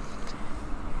himself.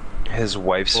 His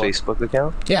wife's What? Facebook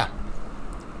account? Yeah.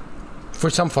 For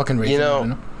some fucking reason. You know- I don't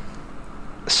know.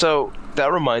 So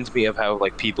that reminds me of how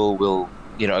like people will,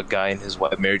 you know, a guy and his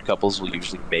wife, married couples will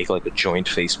usually make like a joint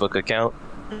Facebook account,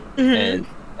 and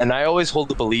And I always hold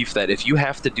the belief that if you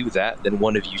have to do that, then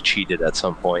one of you cheated at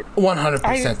some point.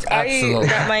 100%,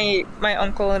 absolutely. My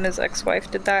uncle and his ex-wife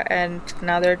did that, and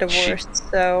now they're divorced.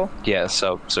 So Yeah,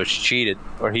 so she cheated,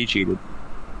 or he cheated.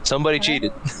 Somebody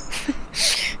cheated.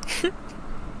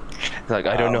 Like,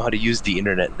 I don't know how to use the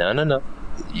internet. No.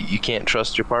 You can't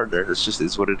trust your partner. It's just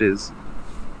is what it is.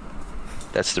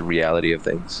 That's the reality of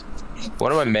things.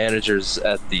 One of my managers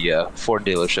at the Ford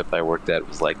dealership I worked at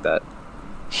was like that.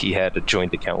 He had a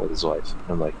joint account with his wife.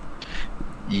 I'm like,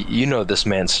 you know, this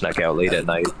man snuck out late at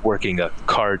night working a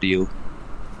car deal.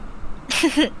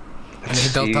 And he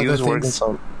dealt other things.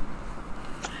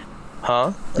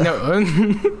 Huh? No.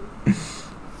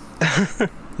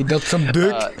 He dealt some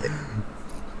dick.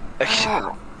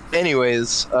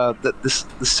 Anyways, this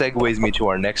segues me to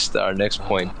our next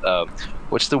point.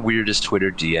 What's the weirdest Twitter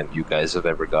DM you guys have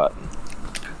ever gotten?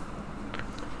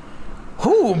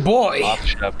 Oh boy.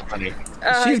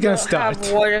 She's gonna start. I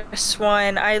have worse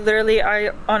one.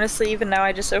 I honestly, even now,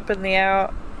 I just opened the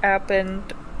app and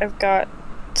I've got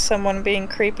someone being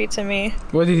creepy to me.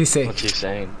 What did he say? What's he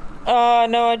saying?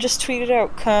 No, I just tweeted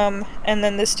out "come," and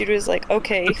then this dude was like,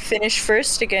 "Okay, finish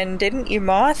first again, didn't you,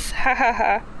 moth? Ha ha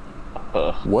ha."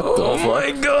 What the fuck?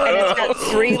 My god! And it's got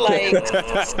 3 likes.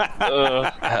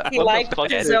 He liked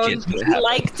his own. He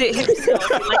liked it himself.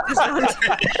 He liked his own.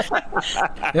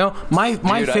 You know, my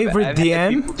Dude, favorite I've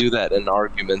had DM. people do that in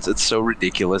arguments. It's so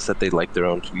ridiculous that they like their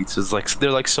own tweets. It's like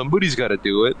they're like, somebody's got to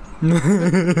do it.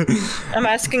 I'm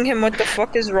asking him what the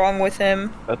fuck is wrong with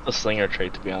him. That's a slinger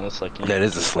trait, to be honest. Like, That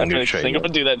is a slinger trait. Slinger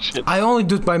would do that shit. I only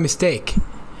do it by mistake.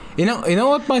 You know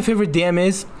what my favorite DM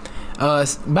is?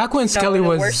 Back when Skelly the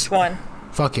was worst one.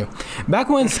 Fuck you. Back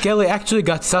when Skelly actually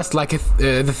got sussed like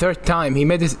the third time, he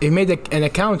made an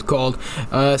account called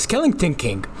Skellington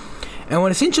King, and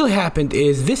what essentially happened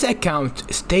is this account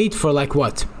stayed for like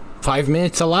what, 5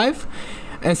 minutes alive,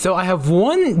 and so I have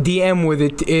one DM with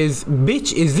it is,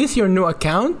 "Bitch, is this your new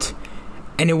account?"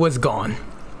 And it was gone.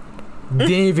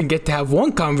 Didn't even get to have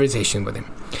one conversation with him.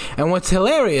 And what's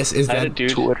hilarious is that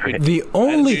the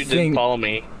only dude thing didn't follow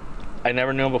me. I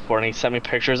never knew him before, and he sent me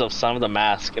pictures of Son of the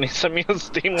Mask, and he sent me a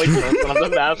Steam link for the Son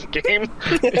of the Mask game.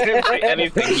 He didn't say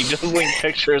anything, he just linked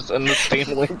pictures in the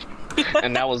Steam link,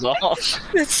 and that was all.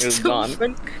 It's It was so gone.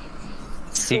 fun.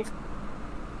 So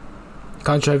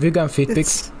Contra, have you got feed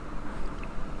pics?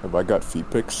 Have I got feet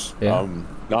pics? Yeah.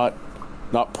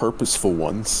 Not purposeful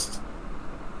ones.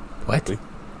 What?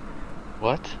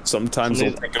 What? Sometimes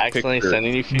I'll Somebody's take a accidentally picture.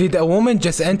 sending you feet? Did a woman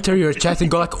just enter your chat and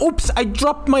go like, "Oops, I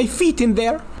dropped my feet in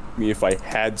there"? Me if I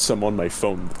had some on my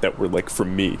phone that were like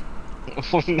from me.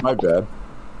 My bad.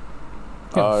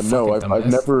 No, I've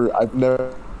never.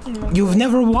 You've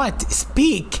never what?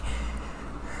 Speak.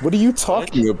 What are you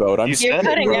talking about? I'm You're speaking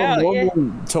cutting in a out,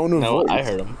 normal tone of No, voice. I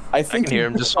heard him. I think can hear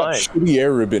him you've just got fine. shitty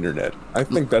Arab internet. I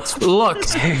think that's. Look,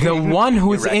 the one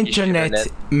whose Iraqi internet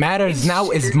internet. matters now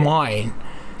is mine.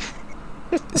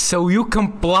 So you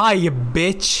comply, you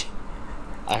bitch.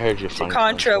 I heard you funny.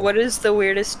 Contra, what is the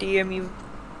weirdest DM you've?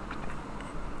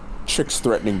 Chicks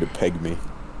threatening to peg me.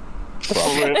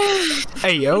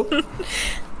 Hey yo.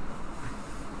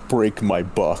 Break my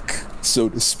buck, so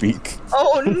to speak.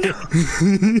 Oh no!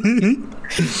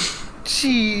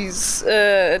 Jeez,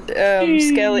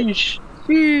 Skelly.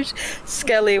 Sheesh.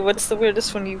 Skelly, what's the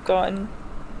weirdest one you've gotten?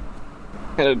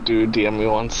 Had a dude DM me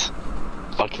once,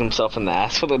 fucking himself in the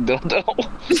ass with a dildo.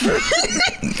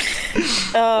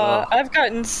 I've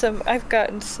gotten some.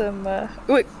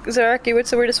 Wait, Zaraki, what's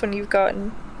the weirdest one you've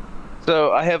gotten?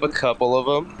 So I have a couple of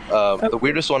them. The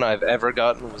weirdest one I've ever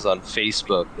gotten was on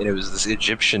Facebook, and it was this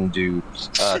Egyptian dude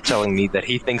telling me that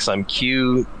he thinks I'm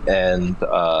cute and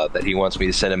that he wants me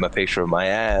to send him a picture of my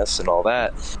ass and all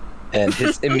that. And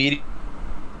his immediate.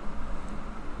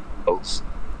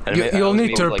 You'll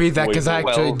need to repeat that because I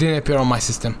actually well- didn't appear on my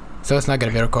system, so it's not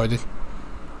gonna be recorded.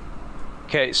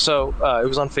 Okay, so it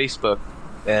was on Facebook,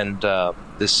 and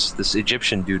this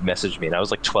Egyptian dude messaged me, and I was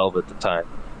like 12 at the time.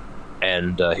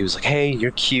 And he was like, "Hey, you're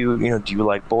cute. You know, do you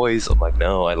like boys?" I'm like,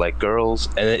 "No, I like girls."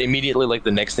 And then immediately, like the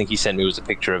next thing he sent me was a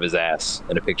picture of his ass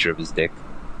and a picture of his dick.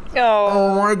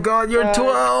 Oh, my god, you're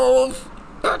 12.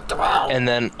 You're 12. And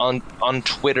then on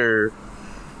Twitter,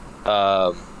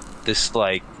 this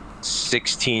like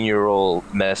 16-year-old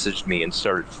messaged me and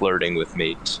started flirting with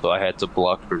me, so I had to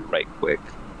block her right quick.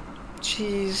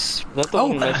 jeez.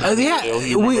 Oh, yeah,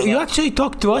 you actually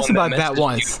talked to us One that about that messaged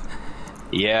once.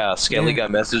 Yeah, Skelly got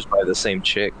messaged by the same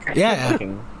chick. Yeah,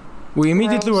 we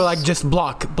immediately were Gross. like, just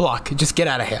block, just get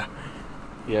out of here.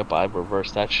 Yeah, but I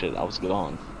reversed that shit. I was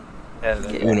gone. And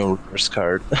then Uno reverse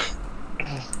card.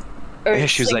 Yeah,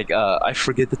 she was like, I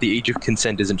forget that the age of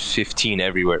consent isn't 15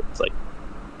 everywhere. It's like,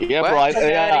 Yeah, What? bro.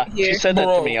 Get Yeah, outta here. she said that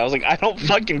to me. I was like, I don't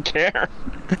fucking care.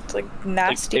 It's like Like,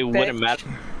 nasty. it wouldn't matter.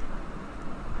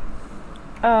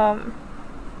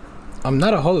 I'm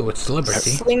not a Hollywood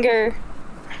celebrity. Slinger,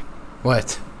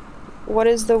 What? what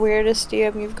is the weirdest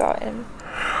DM you've gotten?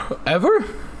 Ever?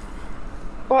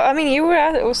 Well, I mean, you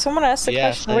were someone asked the Yeah,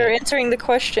 question. say We were it. answering the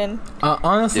question.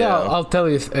 Honestly, Yeah. I'll tell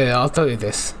you. I'll tell you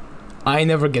this. I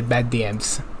never get bad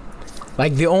DMs.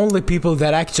 Like the only people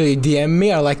that actually DM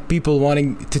me are like people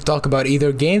wanting to talk about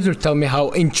either games or tell me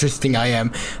how interesting I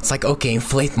am. It's like, okay,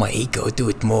 inflate my ego, do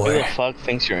it Who more. the fuck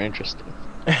thinks you're interesting?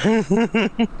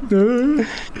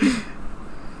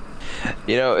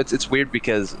 You know, it's weird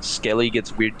because Skelly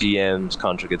gets weird DMs,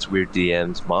 Contra gets weird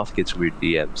DMs, Moth gets weird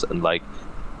DMs, and like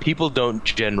people don't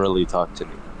generally talk to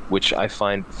me, which I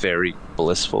find very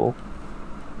blissful.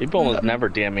 People almost never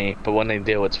DM me, but when they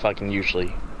do, it's fucking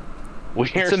usually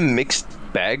weird. It's a mixed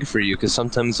bag for you because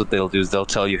sometimes what they'll do is they'll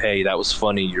tell you, "Hey, that was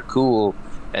funny, you're cool,"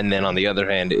 and then on the other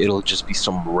hand, it'll just be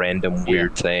some random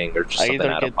weird thing or just I something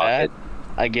either out of get that, pocket.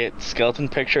 I get skeleton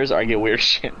pictures, or I get weird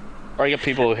shit, or I get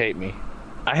people who hate me.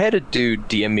 I had a dude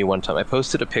DM me one time. I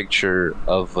posted a picture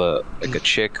of like a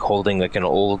chick holding like an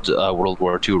old World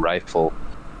War II rifle,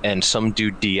 and some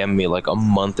dude DM'd me like a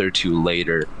month or two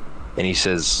later, and he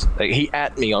says, like, he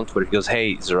at me on Twitter. He goes,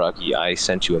 "Hey, Zaraki, I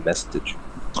sent you a message."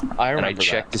 I And I remember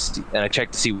checked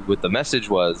to see what the message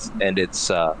was, and it's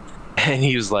and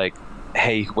he was like,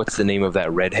 "Hey, what's the name of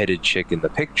that redheaded chick in the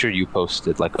picture you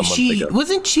posted like a month She ago?"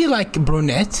 wasn't she like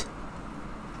brunette?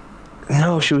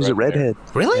 No, she was a Red hair. redhead.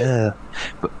 Really?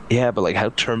 Yeah, but like, how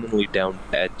terminally down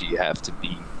bad do you have to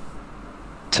be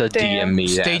to Damn. DM me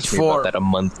to Stage ask me 4. about that a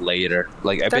month later?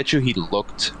 Like, I bet you he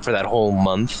looked for that whole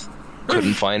month,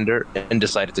 couldn't find her, and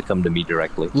decided to come to me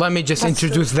directly. Let me just That's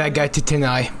introduce so that guy to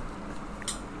Tenai.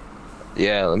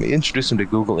 Yeah, let me introduce him to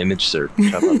Google image search.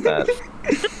 How about that?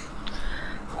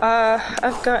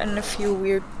 I've gotten a few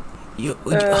weird.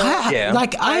 Yeah.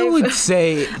 Like I would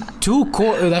say,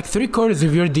 3/4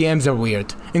 of your DMs are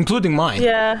weird, including mine.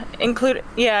 Yeah,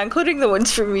 including the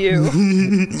ones from you.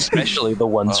 Especially the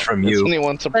ones from you. Isn't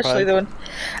anyone Especially surprised? the one.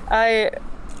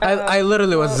 I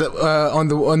literally was on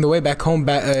the way back home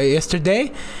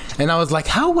yesterday, and I was like,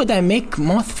 how would I make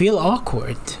Moth feel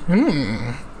awkward?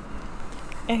 And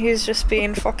he's just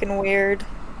being fucking weird.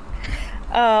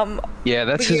 Yeah,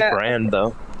 that's his Yeah. brand,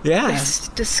 though. Yeah. It's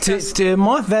To disgusting.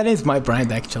 Moth, that is my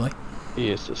brand actually. He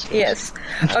is disgusting. Yes.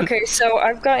 Okay, so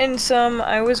I've gotten some.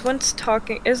 I was once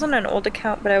talking. It was on an old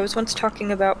account, but I was once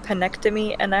talking about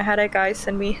penectomy, and I had a guy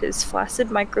send me his flaccid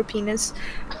micropenis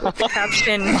with the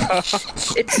caption,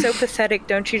 "It's so pathetic.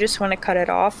 Don't you just want to cut it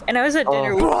off?" And I was at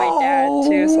dinner with my dad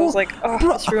too, so I was like, "Oh,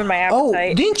 this ruined my Oh,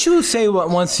 appetite." didn't you say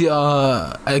once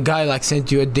a guy like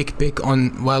sent you a dick pic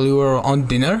while you were on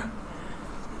dinner?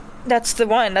 That's the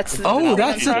one. That's the. Oh,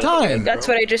 that's the time. That's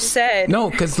what I just said.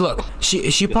 No, because look,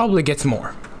 she probably gets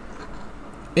more.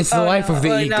 It's the Oh, life no, of the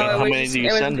well, ego. no, How it many was- do you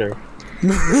it was- send her?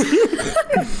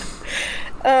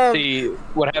 See,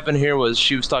 what happened here was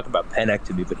she was talking about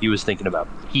penectomy, but he was thinking about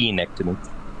penectomy.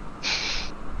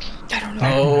 I don't know.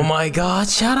 Oh my God!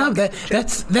 Shut up.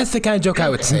 That's the kind of joke I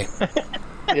would say.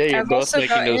 Yeah, you're I've both also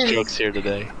making those gotten- jokes here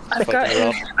today. I've Fucking gotten.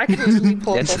 rough. I can really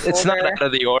pull up a It's not folder. out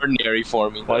of the ordinary for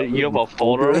me. Why, you have a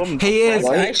folder of them? He is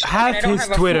I half don't his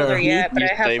have a Twitter. folder yet, but You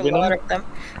I have a saving lot them? of them.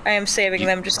 I am saving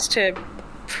them just to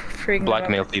bring them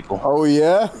Blackmail up. people. Oh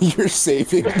yeah, you're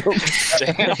saving them.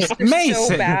 Damn. They're Mason.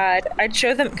 so bad. I'd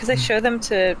show them because I show them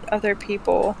to other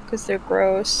people because they're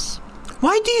gross.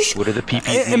 Why do you? What are the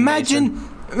PPs? Imagine.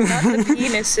 Not the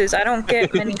penises. I don't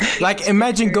get many. Like, penis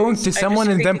imagine going pictures. to I someone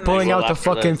just and them freaking pulling Well, out the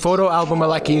after fucking that. photo album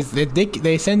like, here's the dick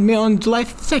they sent me on July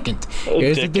 2nd.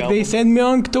 Here's the dick dick they album. sent me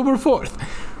on October 4th.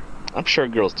 I'm sure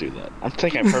girls do that. I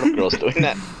think I've heard of girls doing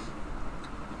that.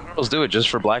 Girls do it just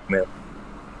for blackmail.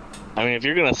 I mean, if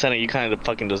you're gonna send it, you kind of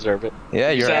fucking deserve it.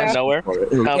 Yeah, You you're send it asking nowhere. for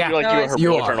it. Now, if Yeah. you're like No, you were her you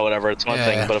boyfriend are. or whatever, it's one Yeah,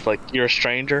 thing. yeah. But if like you're a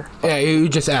stranger, Yeah, you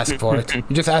just ask for it. You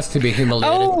just ask to be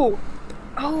humiliated.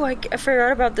 I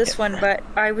forgot about this one, but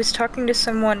I was talking to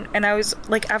someone, and I was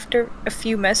like, after a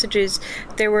few messages,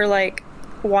 they were like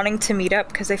wanting to meet up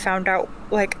because they found out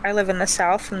like I live in the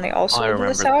South, and they also I live in the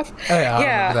remember South. Oh, yeah, I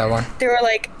Yeah. remember that one. They were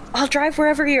like, "I'll drive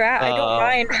wherever you're at. I don't Oh,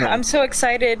 mind. no. I'm so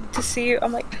excited to see you."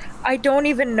 I'm like, "I don't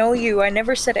even know you. I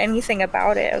never said anything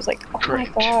about it." I was like, "Oh Great.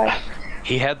 my god."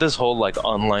 He had this whole like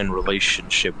online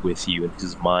relationship with you in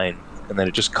his mind, and then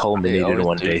it just culminated always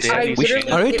one do. day. They saying, have I these "We should-"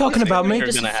 literally- Are you it talking was about me?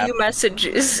 Just a Gonna few happen.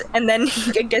 messages, and then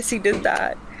I guess he did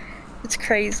that. It's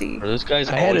crazy. or those guys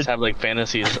I had always a- have like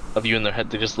fantasies of you in their head.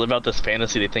 They just live out this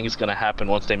fantasy they think is gonna happen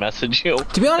once they message you.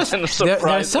 To be honest, And there's surprised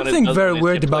when it something doesn't, very they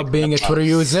weird seem about like being a that's Twitter us.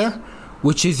 user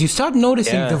which is you start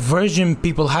noticing Yeah. the version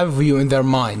people have of you in their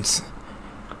minds.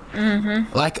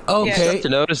 Like, okay, To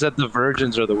notice that the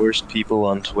virgins are the worst people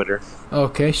on Twitter.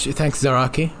 okay, thanks,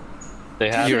 Zaraki. They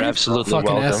have You're it. absolutely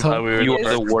Fucking welcome. asshole. We were You the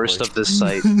are the first worst boys. of this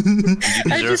site. You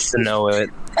deserve just- to know it.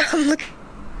 I'm looking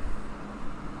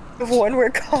at one where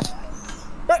Contra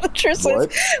says,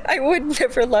 What? I would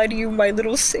never lie to you, my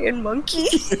little sand monkey.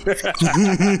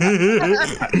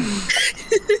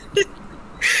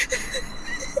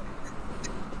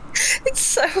 It's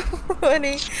so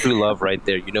funny. True love right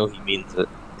there. You know he means it.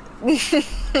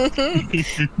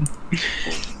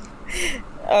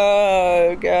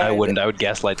 Oh god. I wouldn't. I would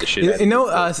gaslight the shit out of You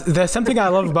know, there's something I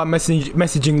love about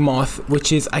messaging Moth,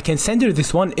 which is I can send her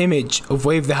this one image of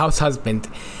Wave the house husband,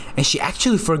 and she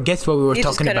actually forgets what we were You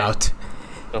just talking cut it. about.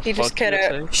 The He just fuck cut you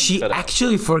out. say? She Cut out.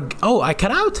 actually Oh, I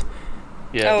cut out?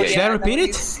 Yeah. Oh, Should I yeah, repeat it?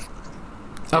 nice.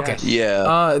 Okay.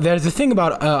 Yeah. There's a thing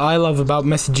about I love about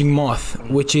messaging Moth,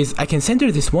 which is I can send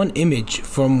her this one image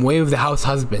from Wave the house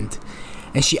husband,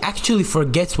 and she actually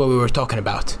forgets what we were talking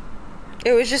about.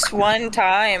 It was just one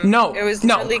time. No, It was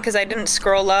no. literally because I didn't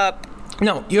scroll up.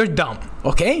 No, you're dumb.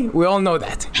 Okay, we all know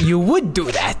that. You would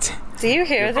do that. Do you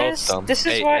hear You're both this? dumb. This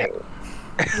is Hey, why. hey.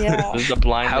 Yeah. This is the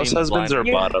blind House leading husbands blind. are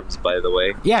Yeah. bottoms, by the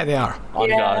way. Yeah, they are. On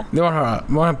Yeah. God. They are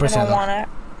 100%. I don't are.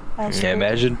 want it. Yeah,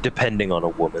 imagine depending on a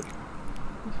woman.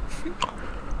 Let's look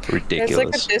at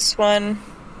Ridiculous. this one.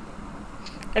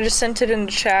 I just sent it in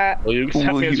the chat. Will you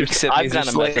accept Will me as you your accept me I've as gotten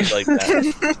a your message slave? like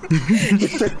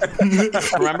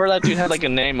that. Remember that dude had like a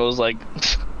name? It was like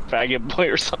Faggot Boy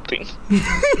or something.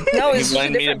 No, He it's a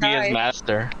wanted me to different be guy. his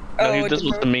master. Oh, No, this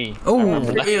was to me. Oh, I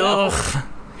remember that. ugh.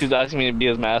 He was asking me to be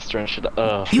his master and shit.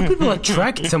 You people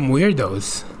attract some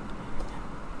weirdos.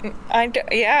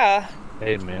 Yeah.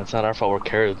 Hey man, it's not our fault we're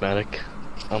charismatic.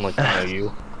 Unlike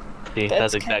you. See, that's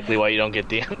That's exactly why you don't get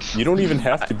DMs. You don't even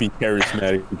have to be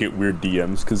charismatic to get weird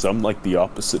DMs, because I'm like the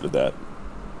opposite of that.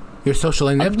 You're social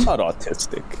I'm inept? not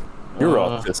autistic. You're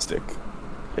Uh. autistic.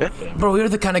 Bro, you're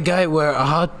the kind of guy where a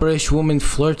hot British woman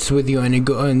flirts with you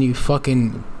and you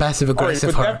fucking passive Alright,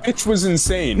 aggressive but her. that bitch was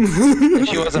insane.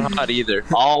 She wasn't hot either.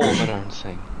 All women are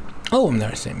insane. Oh, I'm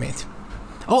never saying, mate.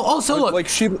 Oh, also look, Like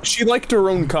she liked her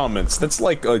own comments. That's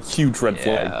like a huge red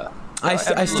flag. Yeah.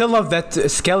 I still love that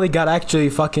Skelly got actually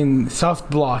fucking soft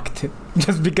blocked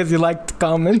just because he liked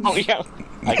comments. Oh yeah.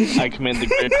 I committed the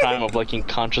great crime of liking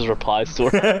conscious replies to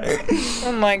her.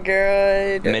 Oh my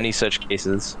god. Many such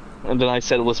cases. And then I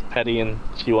said it was petty and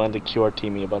she wanted to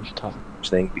QRT me a bunch of times.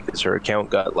 Thing because her account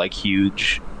got like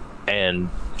huge, and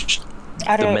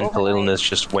I the don't know. mental illness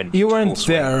just went. You full weren't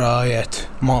swing. there yet,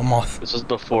 Moth. This was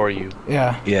before you.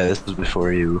 Yeah. Yeah, this was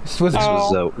before you. This was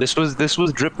Oh. This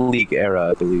was Drip League era,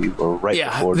 I believe, or right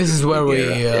yeah, before. this is Drip where League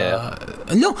we. era.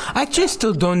 No, I actually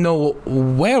still don't know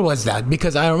where was that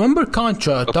because I remember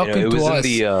Contra Okay, talking no, it was to in us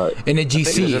the. in a I think it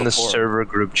was in GC. the server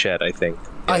group chat. I think.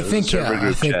 I it was think the server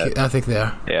group chat. I think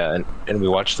there, Yeah, and we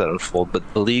watched that unfold. But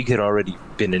the league had already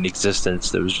been in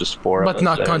existence. There was just four. of but us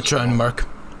not there, Contra so- and Merc.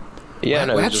 Yeah,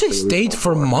 no, we it was just actually the stayed original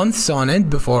for four. months on end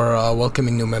before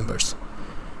welcoming new members.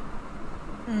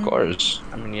 Of course.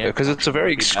 I mean, yeah. Because it's a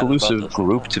very Be bad about exclusive this.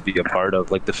 group to be a part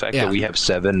of. Like the fact Yeah. that we have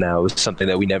 7 now is something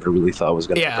that we never really thought was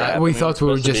gonna ever Yeah, happen. we thought we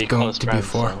were Supposed to just be going close to be friends,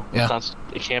 4. so Yeah,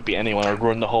 it can't be anyone or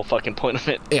ruin the whole fucking point of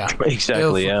it. yeah,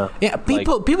 Exactly, yeah. Yeah,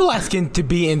 people asking to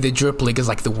be in the drip league is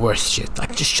like the worst shit.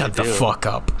 Like, just shut the do. fuck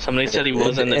up. Somebody said he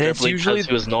was in the And drip it's league usually- because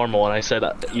he was normal, and I said,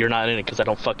 "You're not in it because I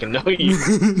don't fucking know you."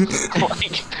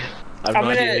 Like, I have I'm no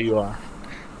idea gonna- who you are.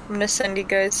 I'm gonna send you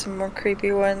guys some more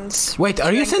creepy ones. Wait,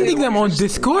 are you sending them on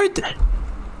Discord?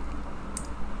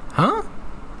 Huh?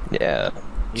 Yeah.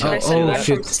 You Should I don't send oh, that from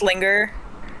shit. Slinger?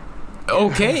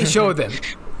 Okay, show them.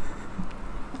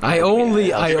 I only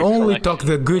collect- talk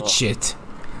the good shit.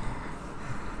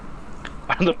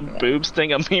 Are the boobs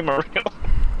thing a meme or real?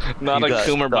 Not You a got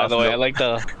Coomer, by the stuff, way. no. I like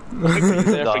the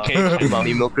The clarification.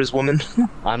 mommy milkers woman.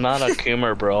 I'm not a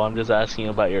Coomer, bro. I'm just asking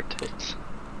about your tits.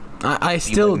 I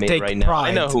still made take right now. I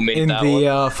pride know who made in that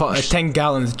the 10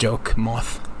 gallons joke,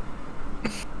 Moth.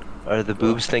 Are the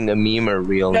boobs thing a meme or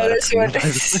real? No, Not a this one.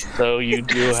 Coomer? So you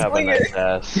do have a Slinger. nice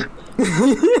ass.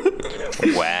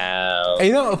 Wow.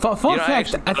 You know, fun You know, I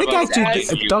fact, actually I think I thought about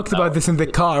actually that. talked about this in the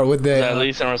car with Is that at the...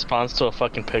 least in response to a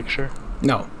fucking picture?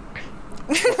 No.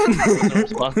 In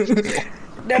response?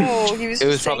 No, he was It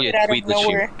was just saying probably it a out tweet of that she-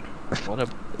 nowhere. What a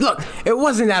Look, it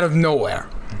wasn't out of nowhere.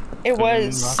 It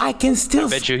was. I can still...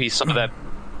 Bet you he saw that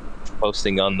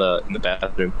posting in the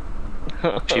bathroom.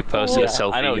 She posted a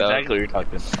selfie. I know exactly what you're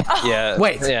talking about. Yeah.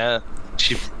 Wait. Yeah.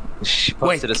 She Wait.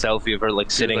 posted a selfie of her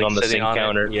like sitting Like, on the sink it.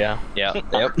 counter. Yeah. Yeah.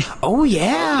 Yep. Oh,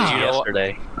 yeah. You know-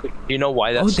 Yesterday. You know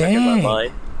why Oh, that's stuck in my dang.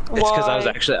 mind? It's because I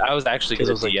Why? was actually 'Cause going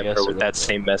it was to like DM her with that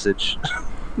yesterday. same message.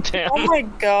 Damn. Oh my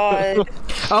god.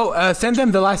 Oh, send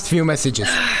them the last few messages.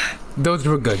 Those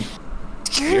were good.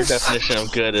 Your definition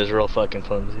of good is real fucking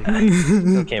flimsy.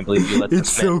 I can't believe you let this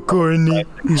It's man so corny.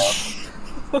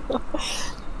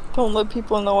 Don't let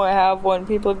people know I have one.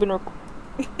 People have been. Don't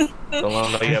let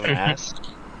them know you have an ass.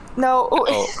 No.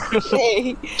 Oh.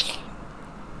 Hey.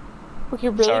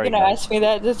 You're really Sorry, gonna guys. ask me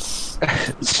that?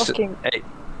 That's fucking. Hey.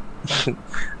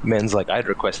 Man's like, I'd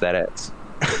request that ass.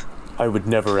 I would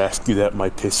never ask you that, my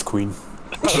piss queen.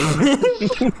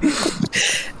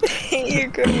 You're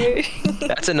good.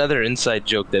 That's another inside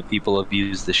joke that people have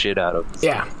used the shit out of. It's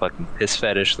Yeah. like a fucking piss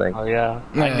fetish thing. Oh yeah.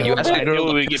 Yeah. You asked a I girl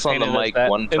knew to we'd piss get on the painted as mic that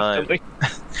one time. instantly.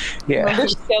 Yeah. Remember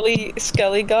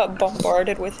Skelly got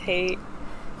bombarded with hate.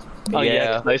 Oh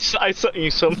Yeah. yeah. I sent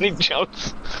you so many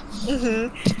jokes.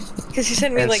 Because he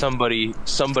sent me And like.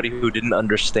 somebody who didn't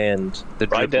understand the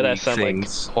I did. I dribbly sent like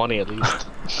things. 20 at least.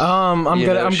 I'm You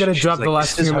gonna know, drop she's the like,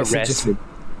 last "This is few messages. harassment."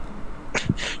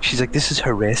 She's like, "This is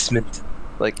harassment."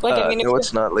 Like, Like, I mean, no, if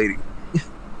it's not, lady.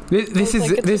 This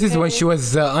Like, it's is when okay. she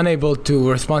was unable to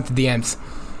respond to DMs.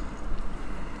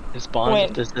 Respond When?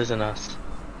 if this isn't us.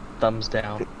 Thumbs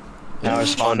down. Now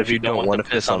Respond if you don't want to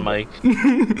piss on Mike.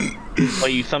 Well,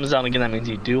 you thumbs down again. That means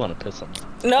you do want to piss on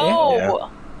Mike. No. Yeah.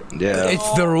 Yeah.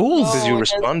 It's the rules. Because you Oh,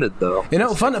 responded though. You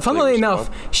know, It's technically funnily enough,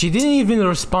 respond. she didn't even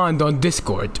respond on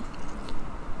Discord.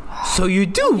 So you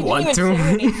do He want didn't even say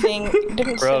to. anything.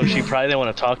 Didn't Bro, say she anything. probably didn't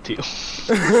want to talk to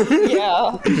you.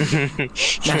 Yeah.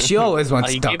 Nah, she always Oh,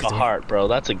 wants you to gave talk a to me. heart, bro.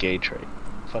 That's a gay trait.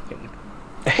 Fucking.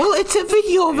 Well, it's a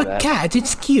video of See a that? cat.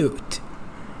 It's cute.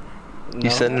 No,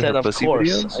 sending that her of pussy course.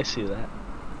 videos? I see that.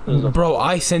 There's a- Bro,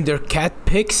 I send her cat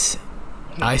pics.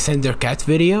 I send her cat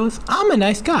videos. I'm a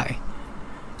nice guy.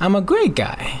 I'm a great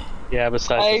guy. Yeah,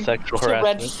 besides the sexual it's a red-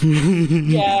 harassment.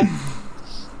 Yeah.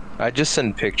 I just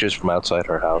send pictures from outside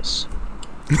her house.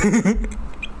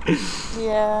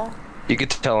 Yeah. You could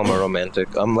tell I'm a romantic.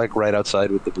 I'm like right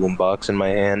outside with the boombox in my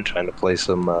hand, trying to play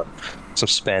some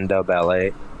Spandau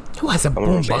Ballet. Who has a a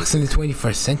boombox in the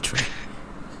 21st century?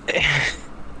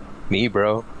 Me,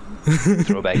 bro.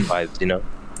 Throwback vibes, you know.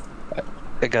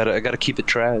 I gotta keep it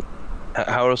trad.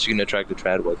 How else are you gonna attract a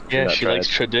trad wife? if you're Yeah, not she trad? likes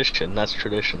tradition. That's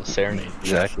tradition. Serenade.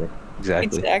 Exactly.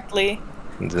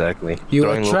 Exactly. You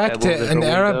Throwing little attract pebbles in an her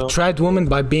Arab window. trad woman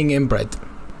by being inbred.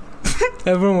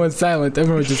 Everyone was silent.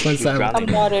 Everyone just went She's silent. I'm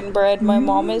not inbred. My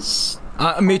mom is.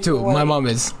 Me too. My mom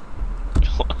is.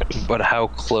 But how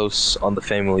close on the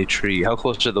family tree? How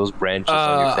close are those branches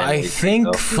on your family I tree? think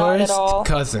though? Not at first all.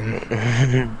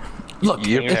 cousin. Look,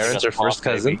 Your It's parents a are first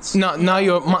boss, baby. cousins. not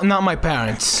my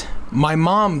parents. My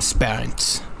mom's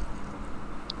parents.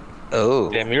 Oh,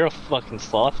 Damn, you're a fucking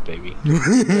sloth, baby.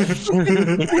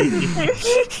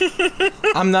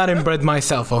 I'm not inbred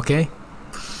myself, okay?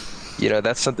 you know,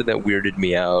 that's something that weirded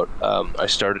me out. I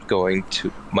started going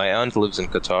to. My aunt lives in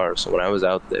Qatar, so when I was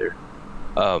out there,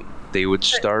 they would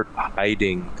start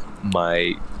hiding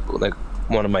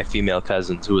one of my female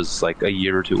cousins who was like a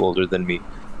year or two older than me.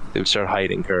 They would start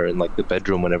hiding her in like the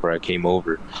bedroom whenever I came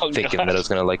over, Oh, thinking gosh. that I was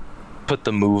gonna like put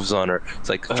the moves on her. It's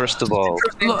like, first of all,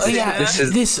 Look, yeah, this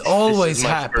this always this is my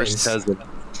happens. first cousin,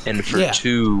 and for Yeah.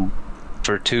 two,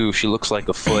 she looks like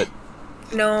a foot.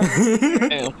 No.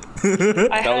 Damn.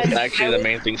 I That was had. actually the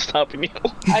main thing stopping you.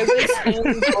 I was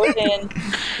in Jordan.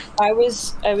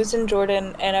 I was in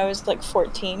Jordan and I was like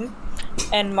 14,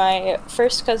 and my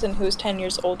first cousin who was 10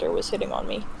 years older was hitting on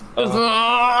me.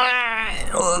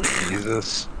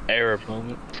 Jesus. Arab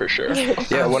moment, for sure.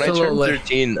 Yeah, when I turned Absolutely.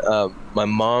 13, my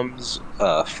mom's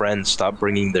friends stopped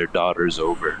bringing their daughters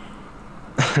over.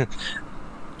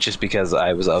 Just because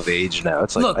I was of age now.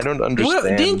 It's like, Look, I don't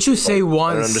understand. didn't you say I don't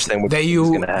once understand what that is you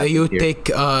gonna happen here. take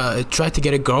try to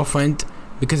get a girlfriend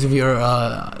because of your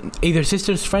either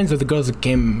sister's friends or the girls that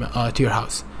came to your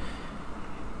house?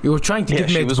 You were trying to Yeah, give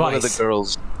me she advice. was one of the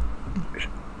girls.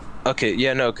 Okay,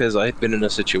 yeah, no, because I've been in a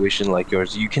situation like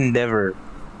yours. You can never.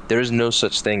 There is no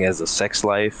such thing as a sex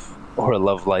life or a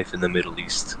love life in the Middle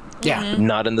East. Yeah,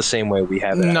 Not in the same way we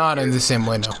have it. out not here. in the same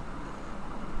way, no.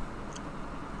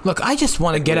 Look, I just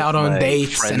want to Like get with out on my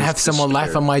dates and friend's have someone laugh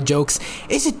sister. at my jokes.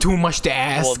 Is it too much to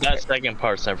ask? Well, that second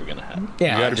part's never gonna happen.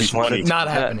 yeah, gotta be just wanted funny. not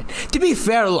that. happening. To be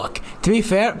fair, look. To be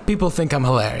fair, people think I'm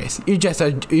hilarious. You guys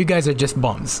are just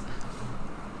bums.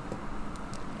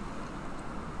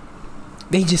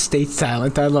 They just stayed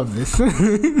silent. I love this.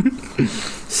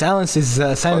 Silence is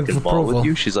a sign of Fucking ball approval. with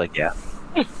you. She's like, yeah.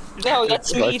 No,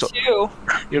 that's I me told- too.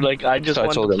 You're like, I just So I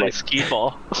want to told her, play like- skee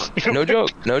ball. No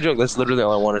joke. No joke. That's literally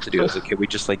all I wanted to do. I was like, can we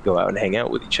just like go out and hang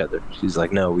out with each other? She's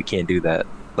like, no, we can't do that.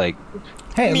 Like,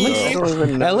 Hey, Me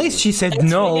at least she said That's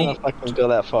no. really- I can go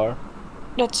that far.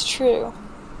 That's true.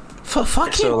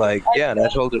 Fuck So you. like, yeah, and I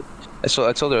told her. So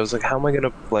I told her, I was like, how am I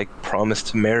gonna like promise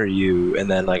to marry you and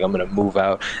then like I'm gonna move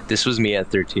out? This was me at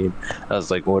 13. I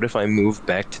was like, what if I move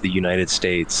back to the United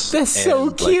States? That's so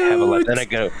and, like, have a life? cute.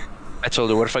 Then I told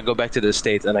her, what if I go back to the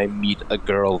States and I meet a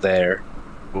girl there?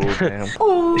 Oh damn.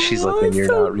 Oh, She's like, then you're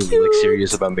so not really cute. like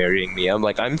serious about marrying me. I'm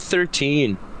like, I'm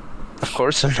 13. Of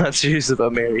course I'm not serious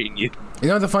about marrying you. You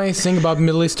know the funniest thing about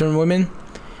Middle Eastern women?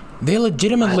 They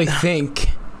legitimately think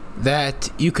that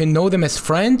you can know them as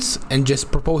friends and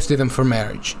just propose to them for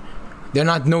marriage. They're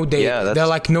not no dating. Yeah, that's- They're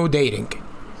like no dating.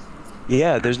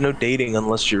 Yeah, there's no dating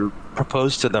unless you're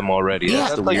proposed to them already. Yeah. That's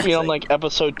That's the like weird me on thing. like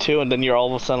episode 2, and then you're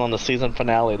all of a sudden on the season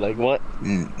finale. Like what?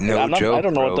 No I'm not, joke, I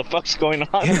don't know bro. what the fuck's going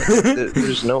on.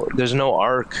 there's no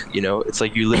arc, you know. It's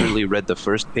like you literally read the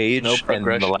first page No and the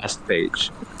progression. last page.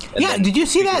 And Yeah, then did you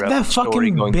see figure that out that the story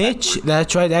fucking going bitch backwards. that I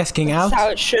tried asking out? That's how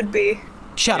it should be.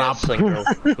 Shut up. Slinger.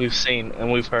 We've seen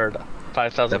and we've heard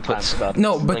 5,000 That puts- times about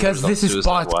No, it. because Slingers this is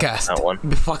on Suicide Watch, podcast. that one.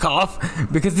 Fuck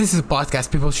off. Because this is a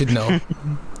podcast. People should know.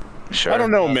 Sure. I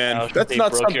don't know, How man. she That's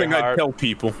not broke your something I'd heart. tell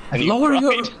people. And you Lower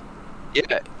your. cried.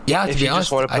 Yeah. Yeah, to If be you honest,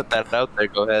 just want to put that out there,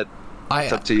 go ahead.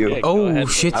 It's up to you. Yeah, go Oh ahead.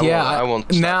 shit! I Yeah, won't- I won't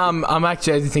stop now I'm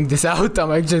actually editing this out.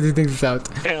 I'm actually editing this out.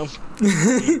 Damn.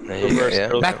 Yeah, yeah.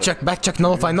 Backcheck,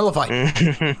 nullify.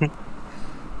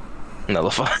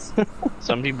 Nullify.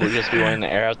 Some people just be wanting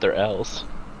to air out their L's.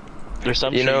 There's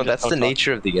some You shit know, just that's don't the talk-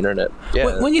 nature of the internet.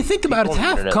 Yeah. When you think about it, People on the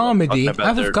half internet comedy, talking about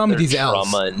half their of comedy's their else.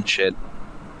 trauma and shit.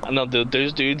 I know, dude,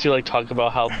 there's dudes who like talk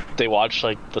about how they watch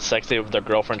like the sex tape of their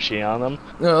girlfriend cheating on them.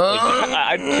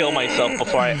 I'd kill myself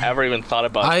before I ever even thought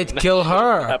about it. I'd kill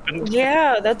her. Happened.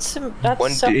 Yeah, that's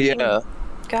something. Yeah,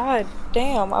 God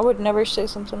damn, I would never say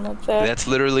something like that. that's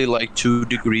literally like 2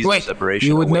 degrees Wait, of separation.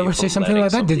 you would away never from say something letting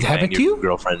like that? Did it somebody happen bang to your you?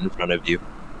 girlfriend in front of you.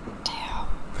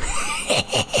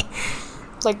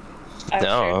 Like,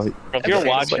 No. If you're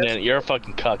watching it, you're a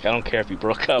fucking cuck. I don't care if you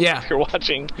broke up. Yeah. If you're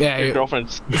watching Yeah, your you-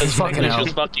 girlfriend's fucking she hell.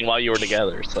 was fucking while you were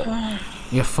together. So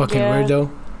You fucking Yeah. weirdo.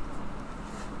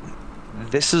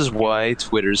 This is why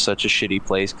Twitter's such a shitty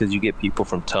place, because you get people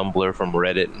from Tumblr, from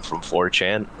Reddit, and from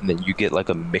 4chan, and then you get like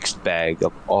a mixed bag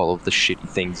of all of the shitty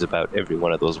things about every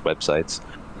one of those websites.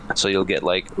 So you'll get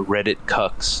like Reddit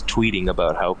cucks tweeting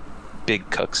about how big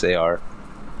cucks they are,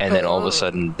 and then all of a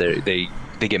sudden they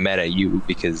get mad at you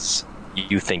because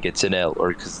you think it's an L, or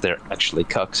because they're actually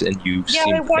cucks and you yeah,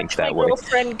 seem I to think watched my that way.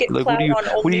 girlfriend get Like, clout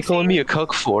on what are you calling me a OnlyFans.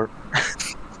 cuck for?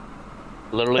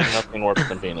 literally nothing worse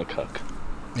than being a cuck.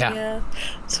 Yeah. Yeah.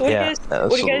 So what do Yeah, you guys? What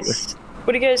do you absolutely. guys?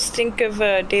 What do you guys think of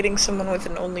dating someone with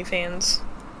an OnlyFans?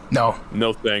 No,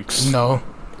 No thanks. no,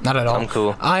 not at all. I'm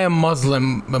cool. I am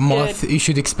Muslim, Moth. Good. You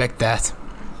should expect that.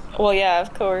 Well, yeah,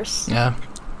 of course. Yeah.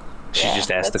 She Yeah,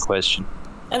 just asked the that's- question.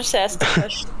 I just asked the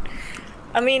question.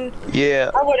 I mean,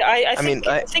 Yeah. I mean, think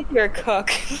I- I think you're a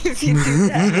cuck if you do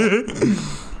that.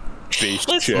 Base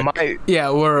Listen, check. My Yeah,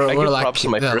 I we're give like props to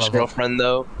my that first level. girlfriend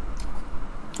though.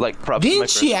 Like props to my Didn't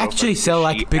first she actually girlfriend. sell She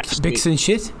like asked me- pics and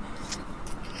shit?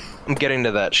 I'm getting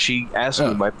to that. She asked Oh.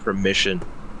 me my permission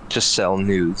to sell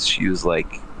nudes. She was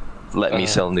like, "Let me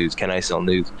sell nudes. Can I sell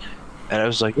nudes?" And I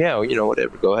was like, "Yeah, well, you know,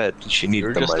 whatever. Go ahead." She You're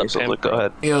needed the just a money, so I was like, pimp, "Go bro.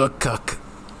 ahead." You're a cuck.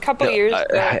 couple No, years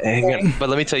ago. hang on. But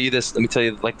let me tell you this. Let me tell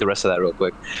you like the rest of that real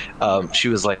quick. She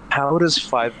was like, "How does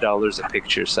 $5 a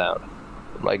picture sound?"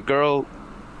 I'm like, "Girl,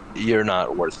 you're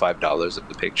not worth $5 of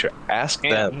the picture. Ask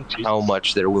Damn, them Jesus. how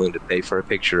much they're willing to pay for a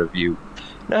picture of you."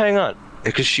 No, hang on,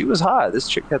 because she was hot. This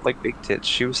chick had like big tits.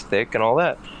 She was thick and all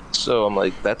that. So I'm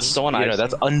like, This that's is the one you I've know,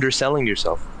 that's seen. underselling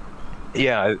yourself.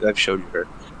 Yeah, I've showed you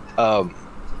her.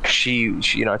 She,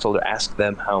 you know, I told her ask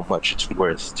them how much it's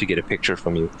worth to get a picture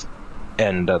from you.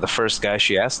 And the first guy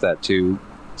she asked that to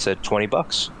said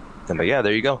 $20. I'm like, yeah,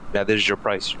 there you go. Now there's your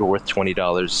price. You're worth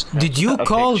 $20. Did you A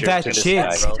call picture that to this chick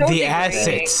guy. Don't the be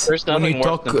assets There's when nothing you worse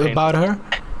talk than paying about her?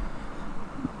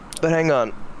 But hang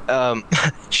on.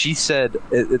 She said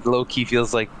it low key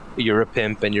feels like you're a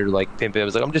pimp and you're like pimping. I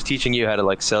was like, I'm just teaching you how to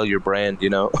like sell your brand, you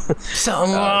know. So,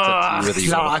 it's up to you whether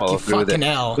you wanna fuck follow you through with it. fucking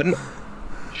hell. But,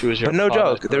 She was your but no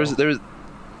product, joke. bro.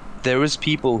 There was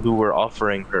people who were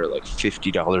offering her like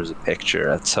 $50 a picture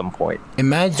at some point.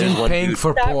 Imagine There's one paying dude-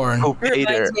 for That- porn. Who paid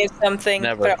her? Reminds me of something.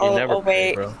 Never, but you I'll, never I'll pay,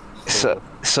 wait. bro.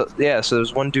 So there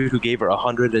was one dude who gave her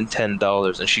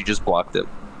 $110 and she just blocked him.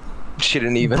 She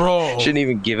didn't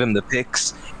even give him the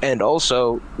pics. And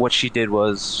also what she did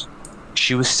was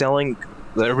she was selling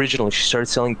originally she started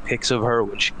selling pics of her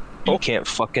when you can't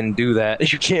fucking do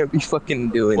that. You can't be fucking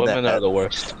doing Women that. are the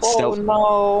worst. Oh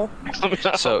no.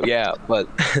 So yeah, but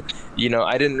you know,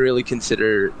 I didn't really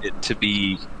consider it to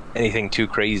be anything too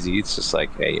crazy. It's just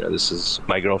like, hey, this is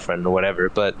my girlfriend or whatever.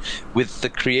 But with the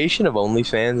creation of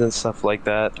OnlyFans and stuff like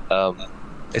that,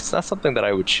 it's not something that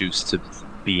I would choose to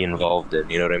be involved in.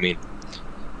 You know what I mean?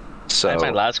 So I had my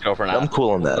last girlfriend. I'm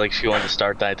cool on that. Like she wanted to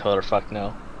start that, I told her fuck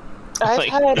no. I've Like,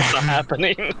 had. it's not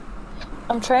happening.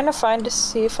 I'm trying to find to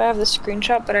see if I have the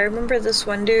screenshot, but I remember this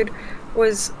one dude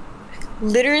was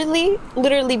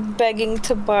literally begging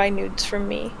to buy nudes from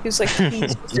me. He was like,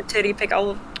 "Please, just a titty pic.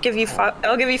 I'll give you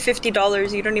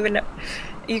 $50. You don't even know.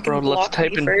 You can Bro, block let's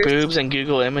type me in first." boobs and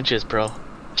Google Images, bro.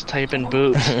 Just type in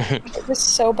boobs. It was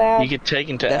so bad. You get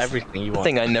taken to That's everything you the want.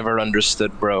 thing I never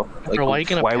understood, bro. Like, Bro, why are you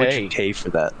gonna why would pay? you pay for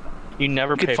that? You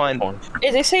never could pay find- for porn.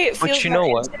 They say it But feels you know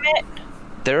more what? intimate.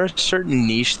 There are certain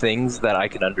niche things that I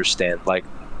can understand. Like,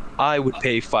 I would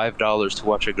pay $5 to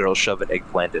watch a girl shove an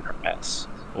eggplant in her ass.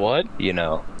 What? You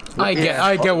know.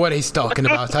 I get what he's talking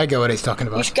about. I get what he's talking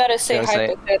You about. just gotta say You know what I'm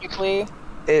saying? hypothetically.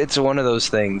 It's one of those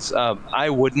things. I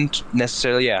wouldn't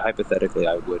necessarily. Yeah, hypothetically,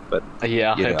 I would, but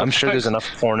Yeah, I'm sure there's enough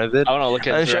porn of it. I want to look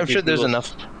at. I'm sure directly there's Google's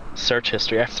enough. search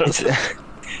history after this.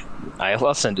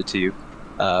 I'll send it to you.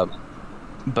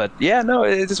 But yeah, no,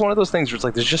 it's one of those things where it's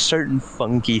like there's just certain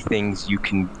funky things you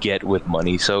can get with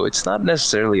money. So it's not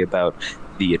necessarily about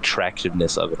the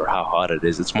attractiveness of it or how hot it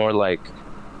is. It's more like,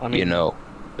 I mean, you know,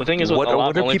 the thing is, with what a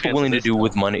lot are of people OnlyFans willing to is do this,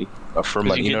 with though. money or for 'Cause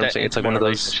money? You get know what I'm that saying? It's like one intimate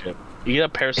of those. relationship. You get a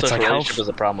parasocial like how relationship is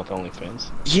a problem with OnlyFans.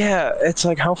 Yeah, it's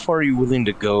like how far are you willing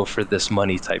to go for this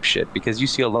money type shit? Because you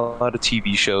see a lot of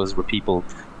TV shows where people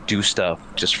do stuff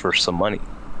just for some money.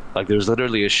 Like there's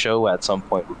literally a show at some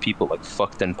point where people like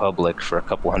fucked in public for a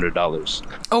couple $100s.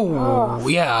 Oh,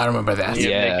 yeah, I remember that. You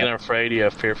Yeah. have Naked and Afraid, you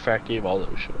have Fear Factor, you have all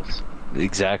those shows.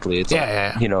 Exactly. It's Yeah, like,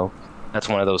 yeah. you know, that's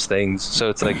one of those things. So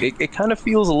it's like it kind of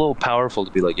feels a little powerful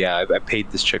to be like, yeah, I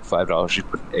paid this chick $5. She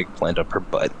put an eggplant up her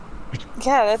butt.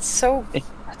 Yeah,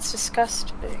 that's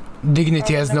disgusting.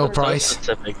 Dignity has no So price.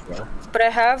 Specific, bro. But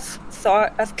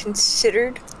I've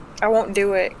considered, I won't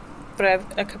do it, but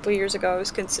a couple years ago I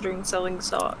was considering selling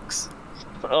socks.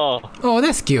 Oh, Oh,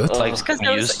 that's cute. Like Just 'cause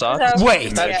I was- used 'cause socks. I was-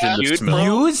 Wait. that's Yeah. cute, bro.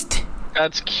 Used?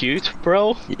 That's cute,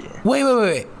 bro.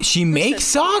 Wait. She makes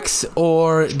socks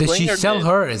or does she Slinger sell did.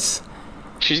 hers?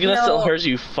 She's gonna No. sell hers,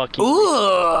 you fucking.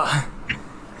 Ugh.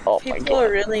 Oh my People god.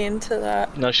 are really into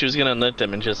that. No, she was gonna knit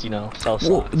them and just, sell Well,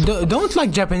 socks. don't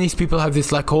like Japanese people have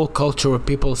this like whole culture where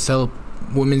people sell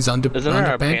women's Isn't there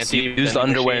a underpants? panty Used vending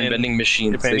underwear machine and vending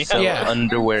machines. They Japan? sell Yeah.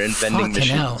 underwear and vending Fucking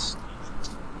hell. machines.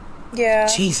 Yeah.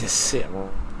 Jesus. Yeah, well,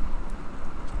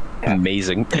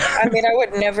 Amazing. I mean, I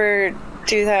would never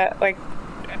do that, like,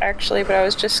 actually, but I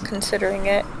was just considering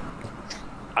it.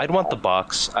 I'd want the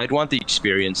box. I'd want the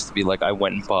experience to be like I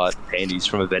went and bought panties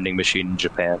from a vending machine in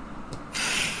Japan.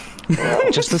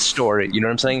 Just the story, you know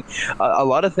what I'm saying? A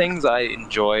lot of things I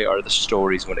enjoy are the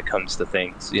stories when it comes to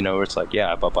things. You know, where it's like,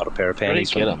 yeah, I bought a pair of where do you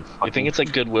panties. get them? You think it's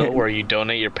like Goodwill where you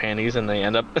donate your panties and they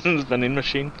end up in the vending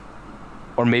machine?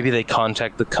 Or maybe they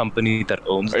contact the company that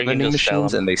owns Or the you can vending just sell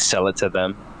machines them. and they sell it to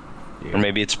them. Or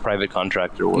maybe it's private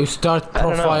contractor You work. start I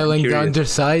don't know, I'm profiling the curious.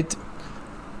 underside,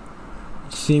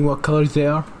 seeing what colors they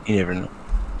are. You never know.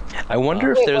 I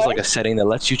wonder if Wait, there's what? like a setting that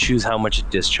lets you choose how much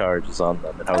discharge is on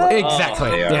them and how like,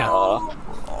 Exactly. they are. Yeah.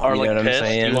 Or You like know what I'm piss?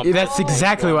 saying? You want- That's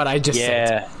exactly what I just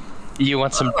said. Yeah. You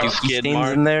want some dookie skid stains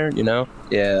mark. in there, you know?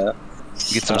 Yeah.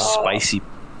 You get some Oh. spicy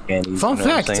candies. Fun you know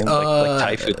what I'm fact, saying? Like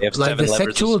Thai food. They have like 7 the levels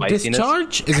sexual of spiciness.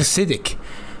 discharge is acidic.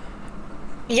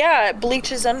 Yeah, it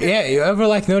bleaches under. Yeah, you ever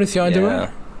like notice your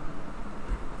underwear?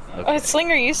 Oh,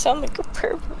 Slinger, you sound like a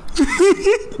pervert.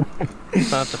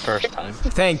 It's not the first time.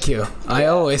 Thank you. I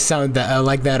always sound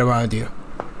like that around you.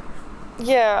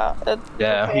 Yeah.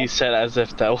 Yeah. okay. He said as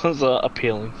if that was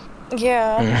appealing.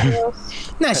 Yeah.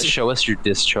 Mm-hmm. Nice. Show us your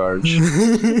discharge.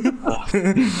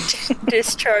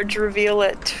 Discharge reveal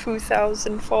at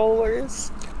 2,000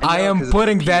 followers. I am 'cause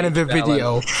putting it's that in the valid.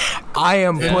 video. I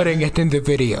am putting it in the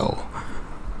video.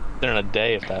 They're in a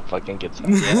day if that fucking gets out.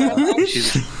 Yeah.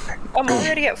 She's, I'm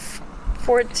already at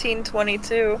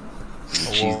 1422.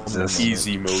 Jesus.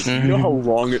 Easy mode. Mhm. Do you know how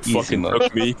long it Easy fucking mode.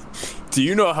 took me? Do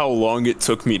you know how long it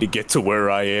took me to get to where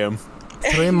I am?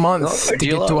 3 months to Do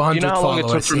you get to know 100 how long it took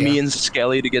followers. for me and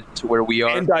Skelly to get to where we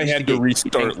are? And I We used had to get-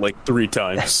 restart like 3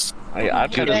 times.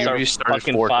 I've tried Dude, to we start restarted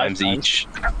fucking 4 5 times each.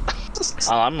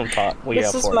 I'm on top. We This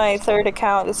have is 4. my 3rd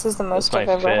account. This is the most my I've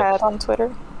ever 5th. had on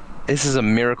Twitter. This is a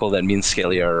miracle that me and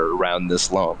Skelly are around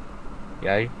this long.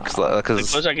 Yeah. Because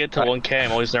Suppose I get to 1K,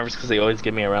 I'm always nervous because they always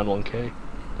give me around 1K.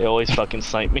 They always fucking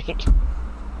snipe me.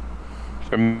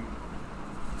 from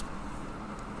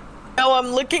No, I'm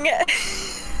looking at.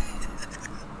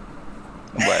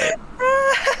 what?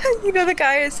 You know the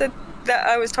guy I said that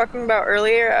I was talking about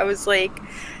earlier? I was like,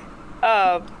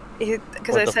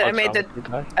 because I said I made the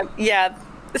yeah.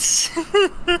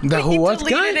 The who what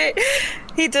guy?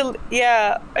 It.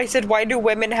 Yeah. I said, why do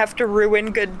women have to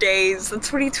ruin good days?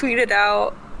 That's what he tweeted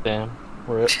out. Damn.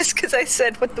 Just because I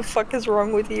said, what the fuck is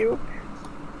wrong with you?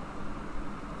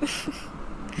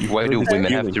 Why do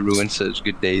women have to ruin such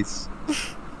good days?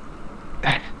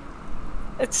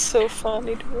 It's so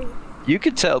funny to me. You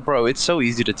could tell, bro. It's so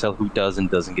easy to tell who does and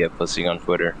doesn't get pussy on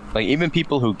Twitter. Like, even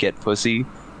people who get pussy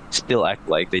still act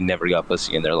like they never got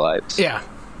pussy in their lives. Yeah.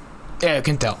 Yeah, I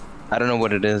can tell. I don't know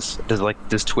what it is.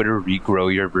 Does Twitter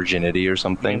regrow your virginity or You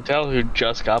something? can tell who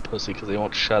just got pussy because they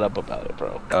won't shut up about it,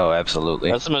 bro. Oh, absolutely.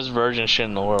 That's the most virgin shit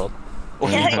in the world.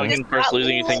 When Yeah, you fucking just first got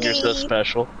losing, you think you're so laid.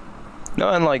 special. No,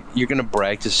 and like, you're gonna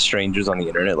brag to strangers on the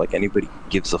internet like anybody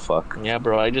gives a fuck. Yeah,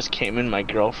 bro, I just came in my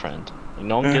girlfriend. Like,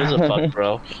 no one gives a fuck,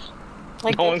 bro.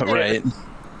 Like, No one that's Right.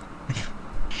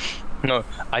 No,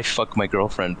 I fuck my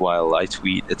girlfriend while I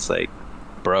tweet. It's like,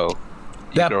 bro. your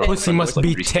That girlfriend pussy must lives, like,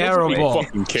 be 3 states terrible. away.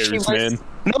 Fucking cares, She was- man.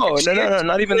 No,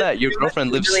 not even that. Your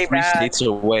girlfriend lives really 3 bad. states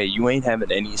away. You ain't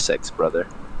having any sex, brother.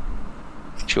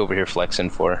 She over here flexing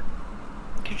for.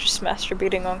 You're just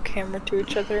masturbating on camera to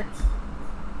each other.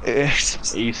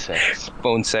 E6.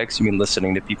 Phone sex? You mean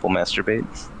listening to people masturbate?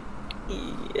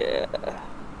 Yeah.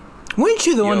 Weren't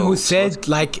you the one Yo, who so said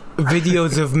like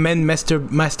videos of men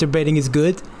masturbating is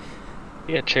good?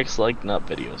 Yeah, chicks like nut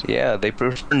videos. Yeah, they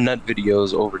prefer nut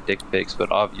videos over dick pics,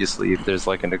 but obviously there's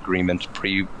like an agreement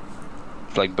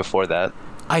before that.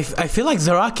 I feel like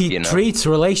Zaraki You know. treats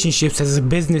relationships as a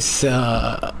business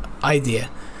idea.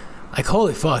 Like,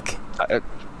 holy fuck.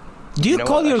 Do you know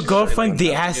call what? I your should start girlfriend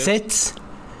doing the that, dude. assets?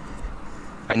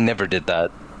 I never did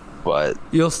that, but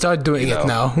You'll start doing it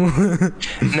now.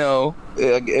 no.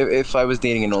 If I was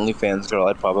dating an OnlyFans girl,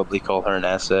 I'd probably call her an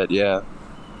asset. Yeah.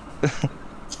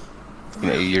 You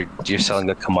know, you're selling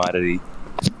a commodity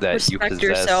that you Respect possess.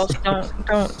 yourself.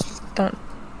 Don't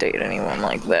date anyone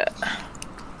like that.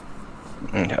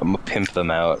 I'm gonna pimp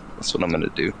them out. That's what I'm gonna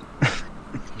do.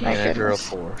 My Manager of goodness.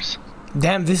 force.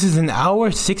 Damn, this is an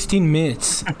hour 16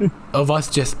 minutes of us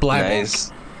just blabbing.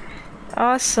 Nice.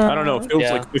 Awesome. I don't know. It feels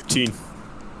Yeah. like 15.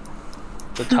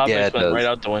 The topic Yeah, it went does. right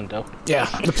out the window. Yeah,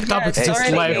 the topic's it's just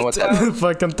already left. you know what The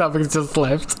fucking topic's just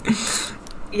left.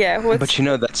 Yeah. What's But you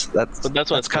know that's But that's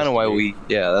what it's kind of supposed why to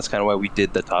be. that's kind of why we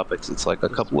did the topics. It's like a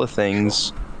couple of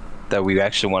things that we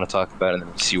actually want to talk about, and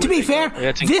then we see what To be they go. fair, Yeah,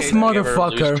 it's in this case I ever lose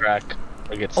motherfucker track.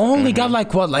 Like it's, only got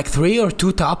like what, like 3 or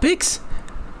 2 topics?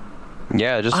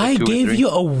 Yeah, just like I 2 or gave 3. you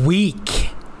a week.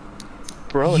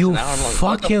 bro, it's you an hour long.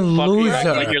 fucking what the fuck are you acting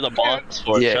loser. like you're the boss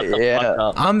for? Yeah, Shut the yeah. fuck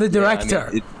up. I'm the Yeah, I mean,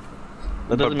 director.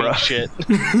 That doesn't but mean bro- shit.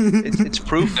 it's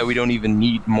proof that we don't even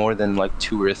need more than like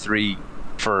 2 or 3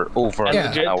 for over I Yeah. an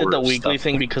legit hour did the of weekly stuff.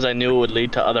 thing because I knew it would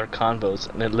lead to other convos,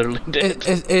 and it literally did.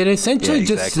 It essentially Yeah,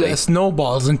 just exactly.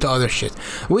 snowballs into other shit.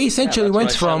 We essentially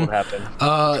That's went what I said from would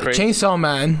happen. It's crazy. Chainsaw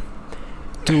Man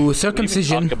to We even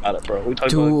circumcision talked about it, bro. We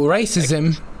talked to about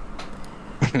racism,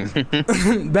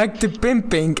 back to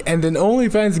pimping, and then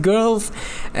OnlyFans girls,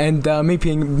 and me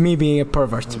being a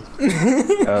pervert.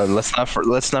 Let's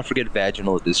not forget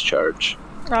vaginal discharge.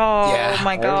 Oh Yeah.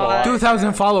 my There's a lot. god.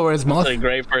 2,000 followers, it's moth. a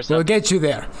great first We'll episode. get you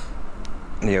there.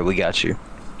 Yeah, we got you.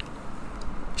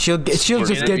 She'll just We're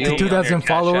get gonna be to on your 2,000 Cash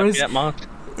App followers. yet, Mom?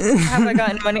 Have I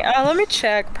gotten money? Let me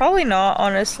check. Probably not,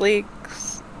 honestly.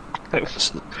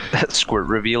 Squirt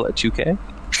reveal at 2K.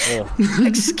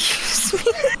 Excuse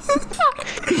me.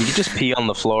 You just pee on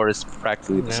the floor. It's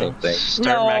practically the same thing.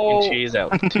 Start mac No. and cheese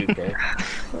out with 2K.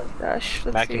 Oh gosh.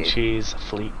 Let's Mac see. and cheese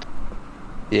fleet.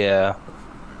 Yeah.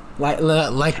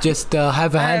 Like just have a I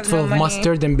have handful no of money.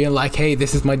 mustard and be like, hey,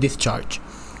 this is my discharge.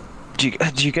 Do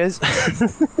you guys?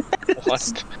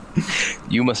 What?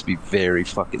 You must be very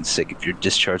fucking sick if your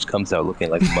discharge comes out looking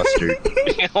like mustard.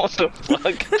 What the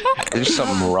fuck? There's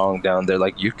something wrong down there.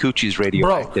 Like your coochie's Bro,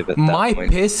 radioactive at that my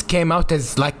point. piss came out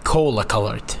as like cola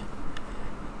colored.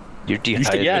 You're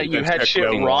dehydrated. Yeah, you had shit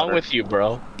wrong with you,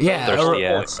 bro. Yeah, Thirsty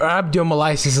ass.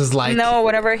 rhabdomyolysis is like. No,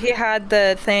 whenever he had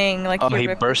the thing, like Oh, he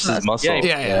ripped burst his muscle.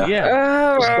 Yeah, Yeah,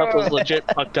 yeah. Oh, Stuff was legit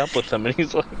fucked up with him, and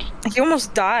he's like, he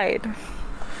almost died.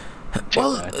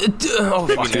 Well, oh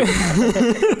fuck.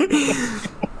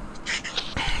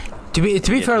 To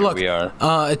be fair, look, we are.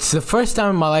 it's the first time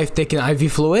in my life taking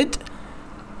IV fluid.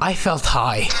 I felt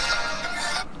high.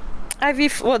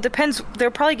 Well, it depends.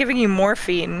 They're probably giving you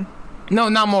morphine. No,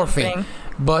 not morphine. Thing.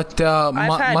 But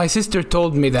had- my sister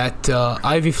told me that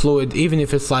IV fluid, even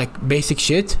if it's like basic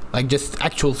shit, like just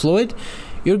actual fluid,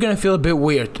 you're gonna feel a bit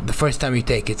weird the first time you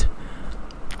take it.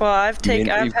 Well, I've had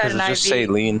an just IV.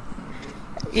 saline.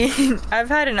 I've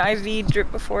had an IV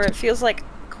drip before. It feels like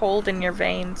cold in your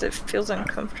veins. It feels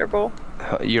uncomfortable.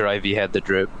 Your IV had the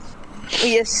drip.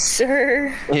 Yes,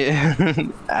 sir.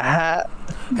 Yeah.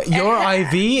 Your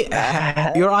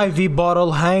IV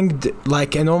bottle hanged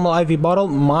like a normal IV bottle.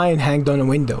 Mine hanged on a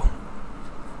window.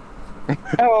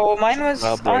 Oh, mine was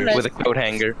on With a coat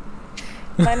hanger.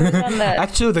 Mine was on that.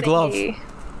 Actually, the glove. thingy.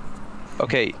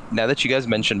 Okay, now that you guys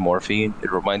mentioned morphine,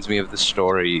 it reminds me of the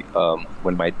story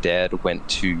when my dad went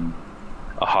to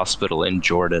a hospital in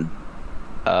Jordan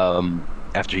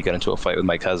after he got into a fight with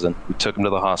my cousin. We took him to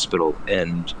the hospital,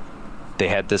 and they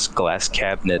had this glass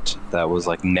cabinet that was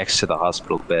like next to the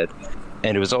hospital bed,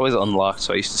 and it was always unlocked,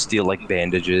 so I used to steal like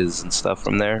bandages and stuff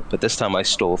from there. But this time I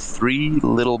stole 3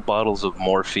 little bottles of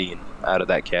morphine out of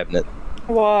that cabinet.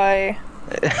 Why?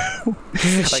 He's a I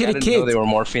shitty didn't know kid. they were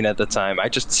morphine at the time. I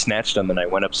just snatched them and I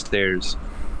went upstairs,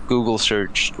 Google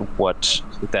searched what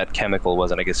that chemical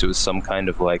was, and I guess it was some kind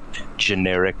of like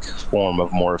generic form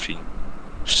of morphine.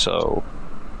 So,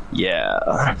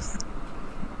 yeah,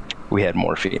 we had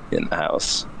morphine in the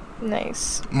house.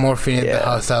 Nice. Morphine in the Yeah.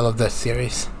 house. I love that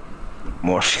series.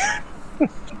 Morphine.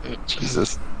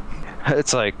 Jesus.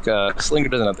 It's like Slinger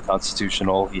doesn't have the Constitution.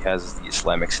 All he has is the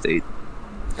Islamic State.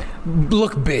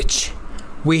 Look, bitch,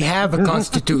 we have a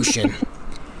constitution,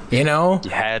 you know, You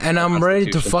had and a I'm ready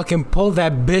to constitution. fucking pull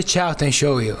that bitch out and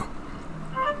show you.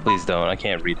 Please don't. I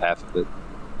can't read half of it.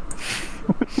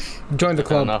 Join the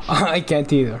club. enough. I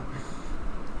can't either.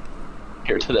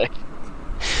 Here today.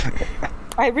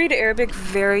 I read Arabic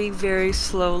very, very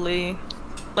slowly.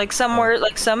 Like some word,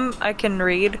 like some I can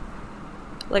read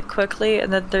like quickly,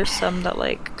 and then there's some that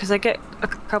like, because I get a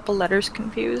couple letters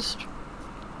confused.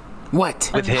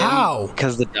 What? With him, How?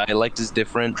 because the dialect is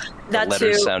different, That the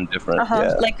letters too. sound different. Uh-huh.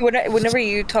 Yeah. Like whenever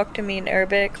you talk to me in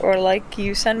Arabic, or like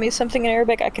you send me something in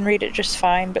Arabic, I can read it just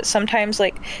fine. But sometimes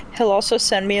like he'll also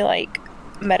send me like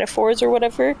metaphors or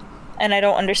whatever, and I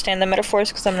don't understand the metaphors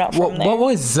because I'm not from there. What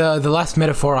was the last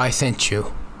metaphor I sent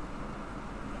you?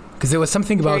 Because it was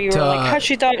something Where about you were like, how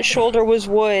she thought shoulder was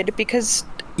wood because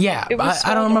yeah, it was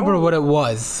I don't spelled remember wrong. what it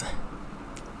was.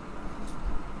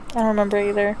 I don't remember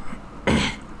either.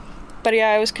 But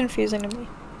yeah, it was confusing to me.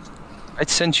 I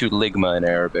sent you ligma in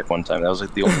Arabic one time. That was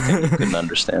like the only thing you couldn't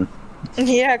understand.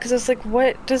 Yeah, because I was like,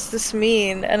 what does this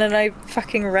mean? And then I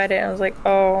fucking read it and I was like,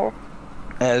 oh.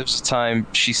 There was a time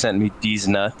she sent me D's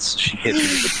nuts. She hit me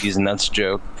with a D's nuts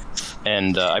joke.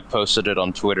 And I posted it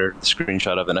on Twitter, the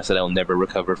screenshot of it, and I said I'll never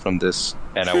recover from this.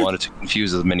 And I wanted to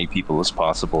confuse as many people as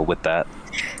possible with that.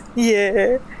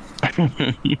 Yeah.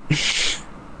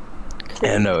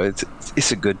 And no,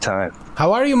 it's a good time.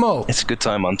 How are you, Mo? It's a good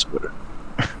time on Twitter.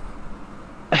 Mo,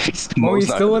 you Mo's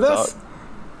not still with gonna us? talk.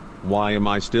 Why am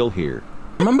I still here?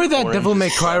 Remember that Orange Devil May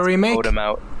just Cry wants to remake? vote him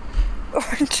out.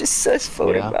 Orange just says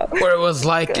vote Yeah. about. Where it was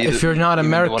like, if you're not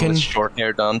Even the one American, with short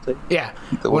hair Dante. yeah,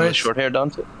 The where one with it's, short hair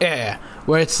Dante. yeah,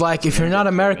 where it's like, if you're not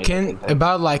American,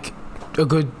 about like a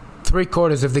good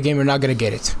 3/4 of the game, you're not gonna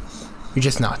get it. You're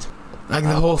just not. Like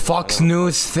the whole Fox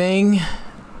News thing,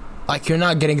 like you're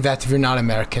not getting that if you're not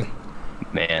American.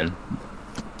 Man.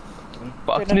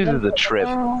 Fox News is a trip.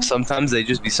 Sometimes they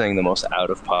just be saying the most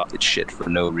out-of-pocket shit for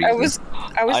no reason. I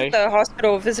was at the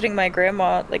hospital visiting my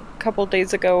grandma like a couple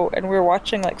days ago, and we were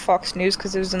watching like Fox News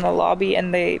because it was in the lobby,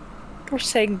 and they were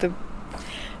saying the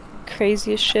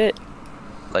craziest shit.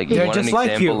 Like, you They're want an just like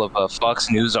example you. of a Fox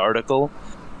News article?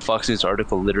 Fox News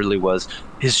article literally was,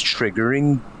 is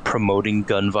triggering promoting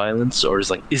gun violence? Or is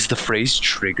the phrase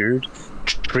triggered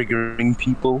triggering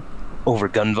people over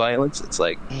gun violence? It's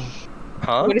like,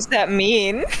 huh? What does that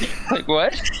mean? Like,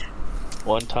 what?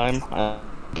 One time,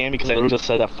 again, because I just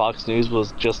said that Fox News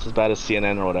was just as bad as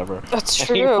CNN or whatever. That's And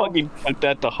he true. fucking took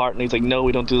that to heart, and he's like, "No,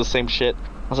 we don't do the same shit."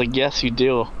 I was like, "Yes, you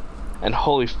do." And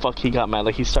holy fuck, he got mad.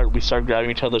 Like we started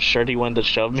grabbing each other's shirt. He wanted to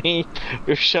shove me.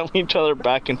 We were shoving each other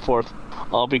back and forth,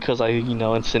 all because I,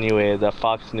 insinuated that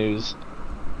Fox News,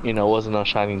 wasn't a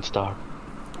shining star.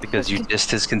 Because you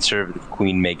dissed his conservative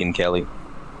queen, Megyn Kelly.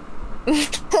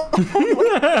 It's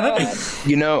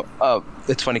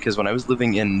funny because when I was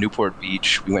living in Newport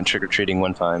Beach, we went trick-or-treating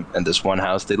one time, and this one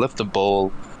house, they left a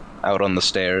bowl out on the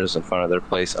stairs in front of their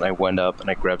place, and I went up and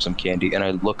I grabbed some candy, and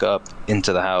I look up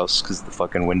into the house because the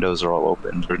fucking windows are all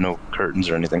open. There's no curtains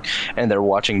or anything, and they're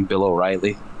watching Bill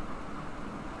O'Reilly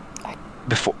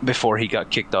before he got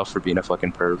kicked off for being a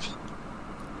fucking perv.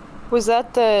 Was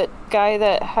that the guy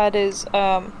that had his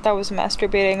that was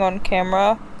masturbating on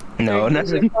camera? No, not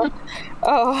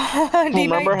Oh, do you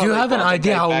Remember know? how Do you they have an brought the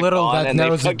idea guy how back little on that and they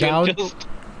narrows it fucking down?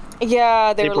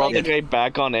 Yeah, They they were brought like, the guy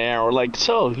back on air. We're like,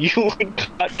 so you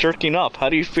got jerking off. How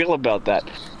do you feel about that?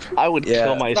 I would Yeah.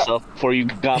 kill myself before you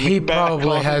got me He back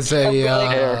probably on has air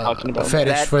a talking about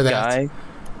fetish that for that. guy.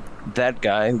 that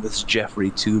guy was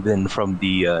Jeffrey Toobin from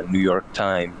the New York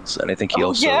Times, and I think he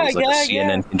also was like a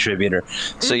CNN contributor.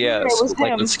 So yeah, so,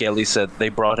 like what Scaly said, they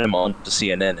brought him on to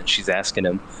CNN, and she's asking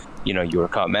him, you know, you were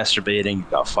caught masturbating, you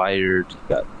got fired, you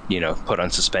got, you know, put on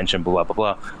suspension, blah blah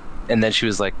blah. And then she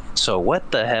was like, so what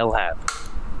the hell happened?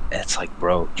 And it's like,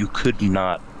 bro, you could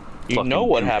not. You know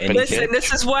what happened. Listen,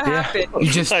 this is what happened.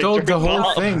 You just told the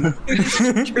whole thing.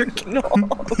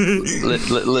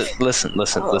 Listen.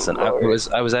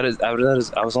 I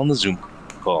was on the Zoom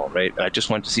call, right? I just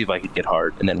wanted to see if I could get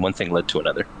hard, and then one thing led to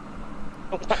another.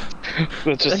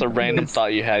 It's just a random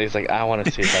thought you had. He's like, I want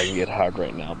to see if I can get hard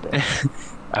right now, bro.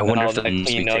 I wonder if that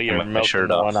makes me take my shirt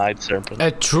off. One-eyed serpent.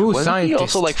 A true Wasn't scientist. he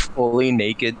also like fully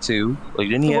naked too? Like,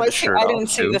 didn't he have a shirt I off didn't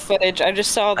see too? the footage. I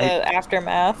just saw the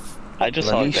aftermath. I just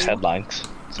saw like, the headlines.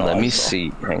 Let me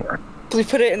see. Hang on. Please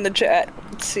put it in the chat.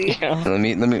 Let's see. Yeah. Let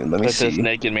me Put see. this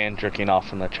naked man jerking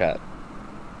off in the chat.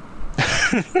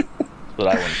 That's what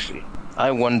I want to see. I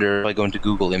wonder if I go into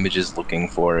Google Images looking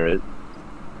for it.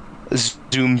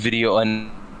 Zoom video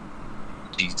on.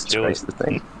 Jesus Christ, the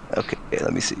thing. Okay,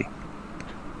 let me see.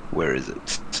 Where is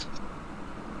it?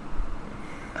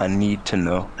 I need to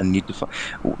know. I need to find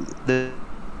the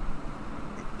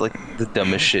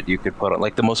dumbest shit you could put on,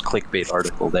 like the most clickbait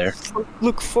article there.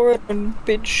 Look for it on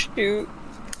BitChute.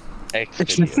 X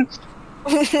videos.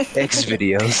 X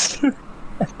videos.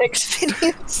 X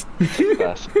videos.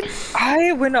 Classic.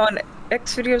 I went on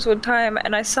X videos one time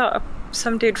and I saw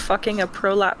some dude fucking a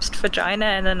prolapsed vagina,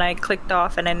 and then I clicked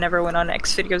off and I never went on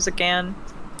X videos again.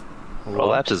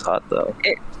 Prolapse is hot though.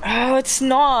 It's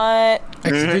not.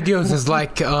 X videos is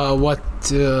like what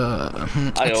X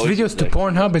videos to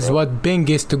Pornhub is what Bing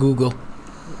is to Google.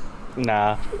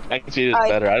 Nah, X videos is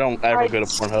better. I don't ever go to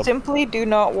Pornhub. Simply do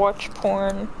not watch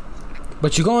porn.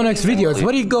 But you go on X videos.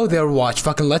 What do you go there watch?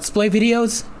 Fucking Let's Play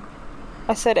videos?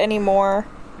 I said anymore.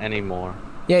 Anymore.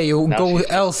 Yeah, you Now go she's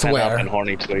just elsewhere. pent up in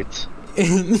horny tweets.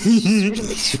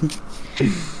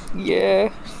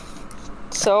 Yeah.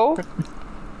 So?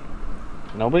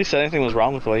 Nobody said anything was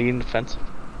wrong with the way you defensive.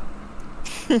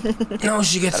 No,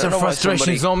 she gets I her don't know why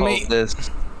frustrations on somebody me. called this.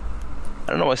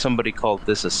 I don't know why somebody called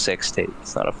this a sex tape.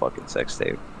 It's not a fucking sex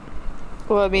tape.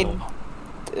 Well, I mean,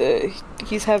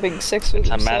 he's having sex with It's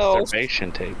a himself.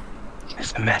 masturbation tape.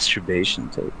 It's a masturbation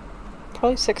tape.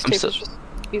 Probably sex tape so- is just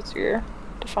easier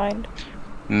to find.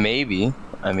 Maybe.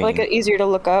 I mean, Like, easier to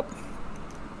look up.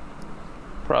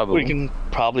 probably. We can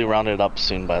probably round it up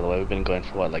soon, by the way. We've been going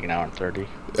for what, like an hour and 30?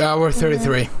 Hour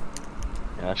 33. Yeah,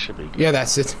 that should be good. Yeah,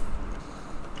 that's it.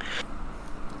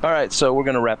 All right, so we're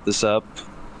gonna wrap this up.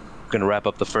 We're gonna wrap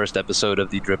up the first episode of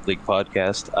the Drip League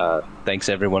podcast. Thanks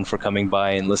everyone for coming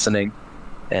by and listening,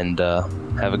 and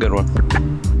have a good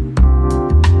one.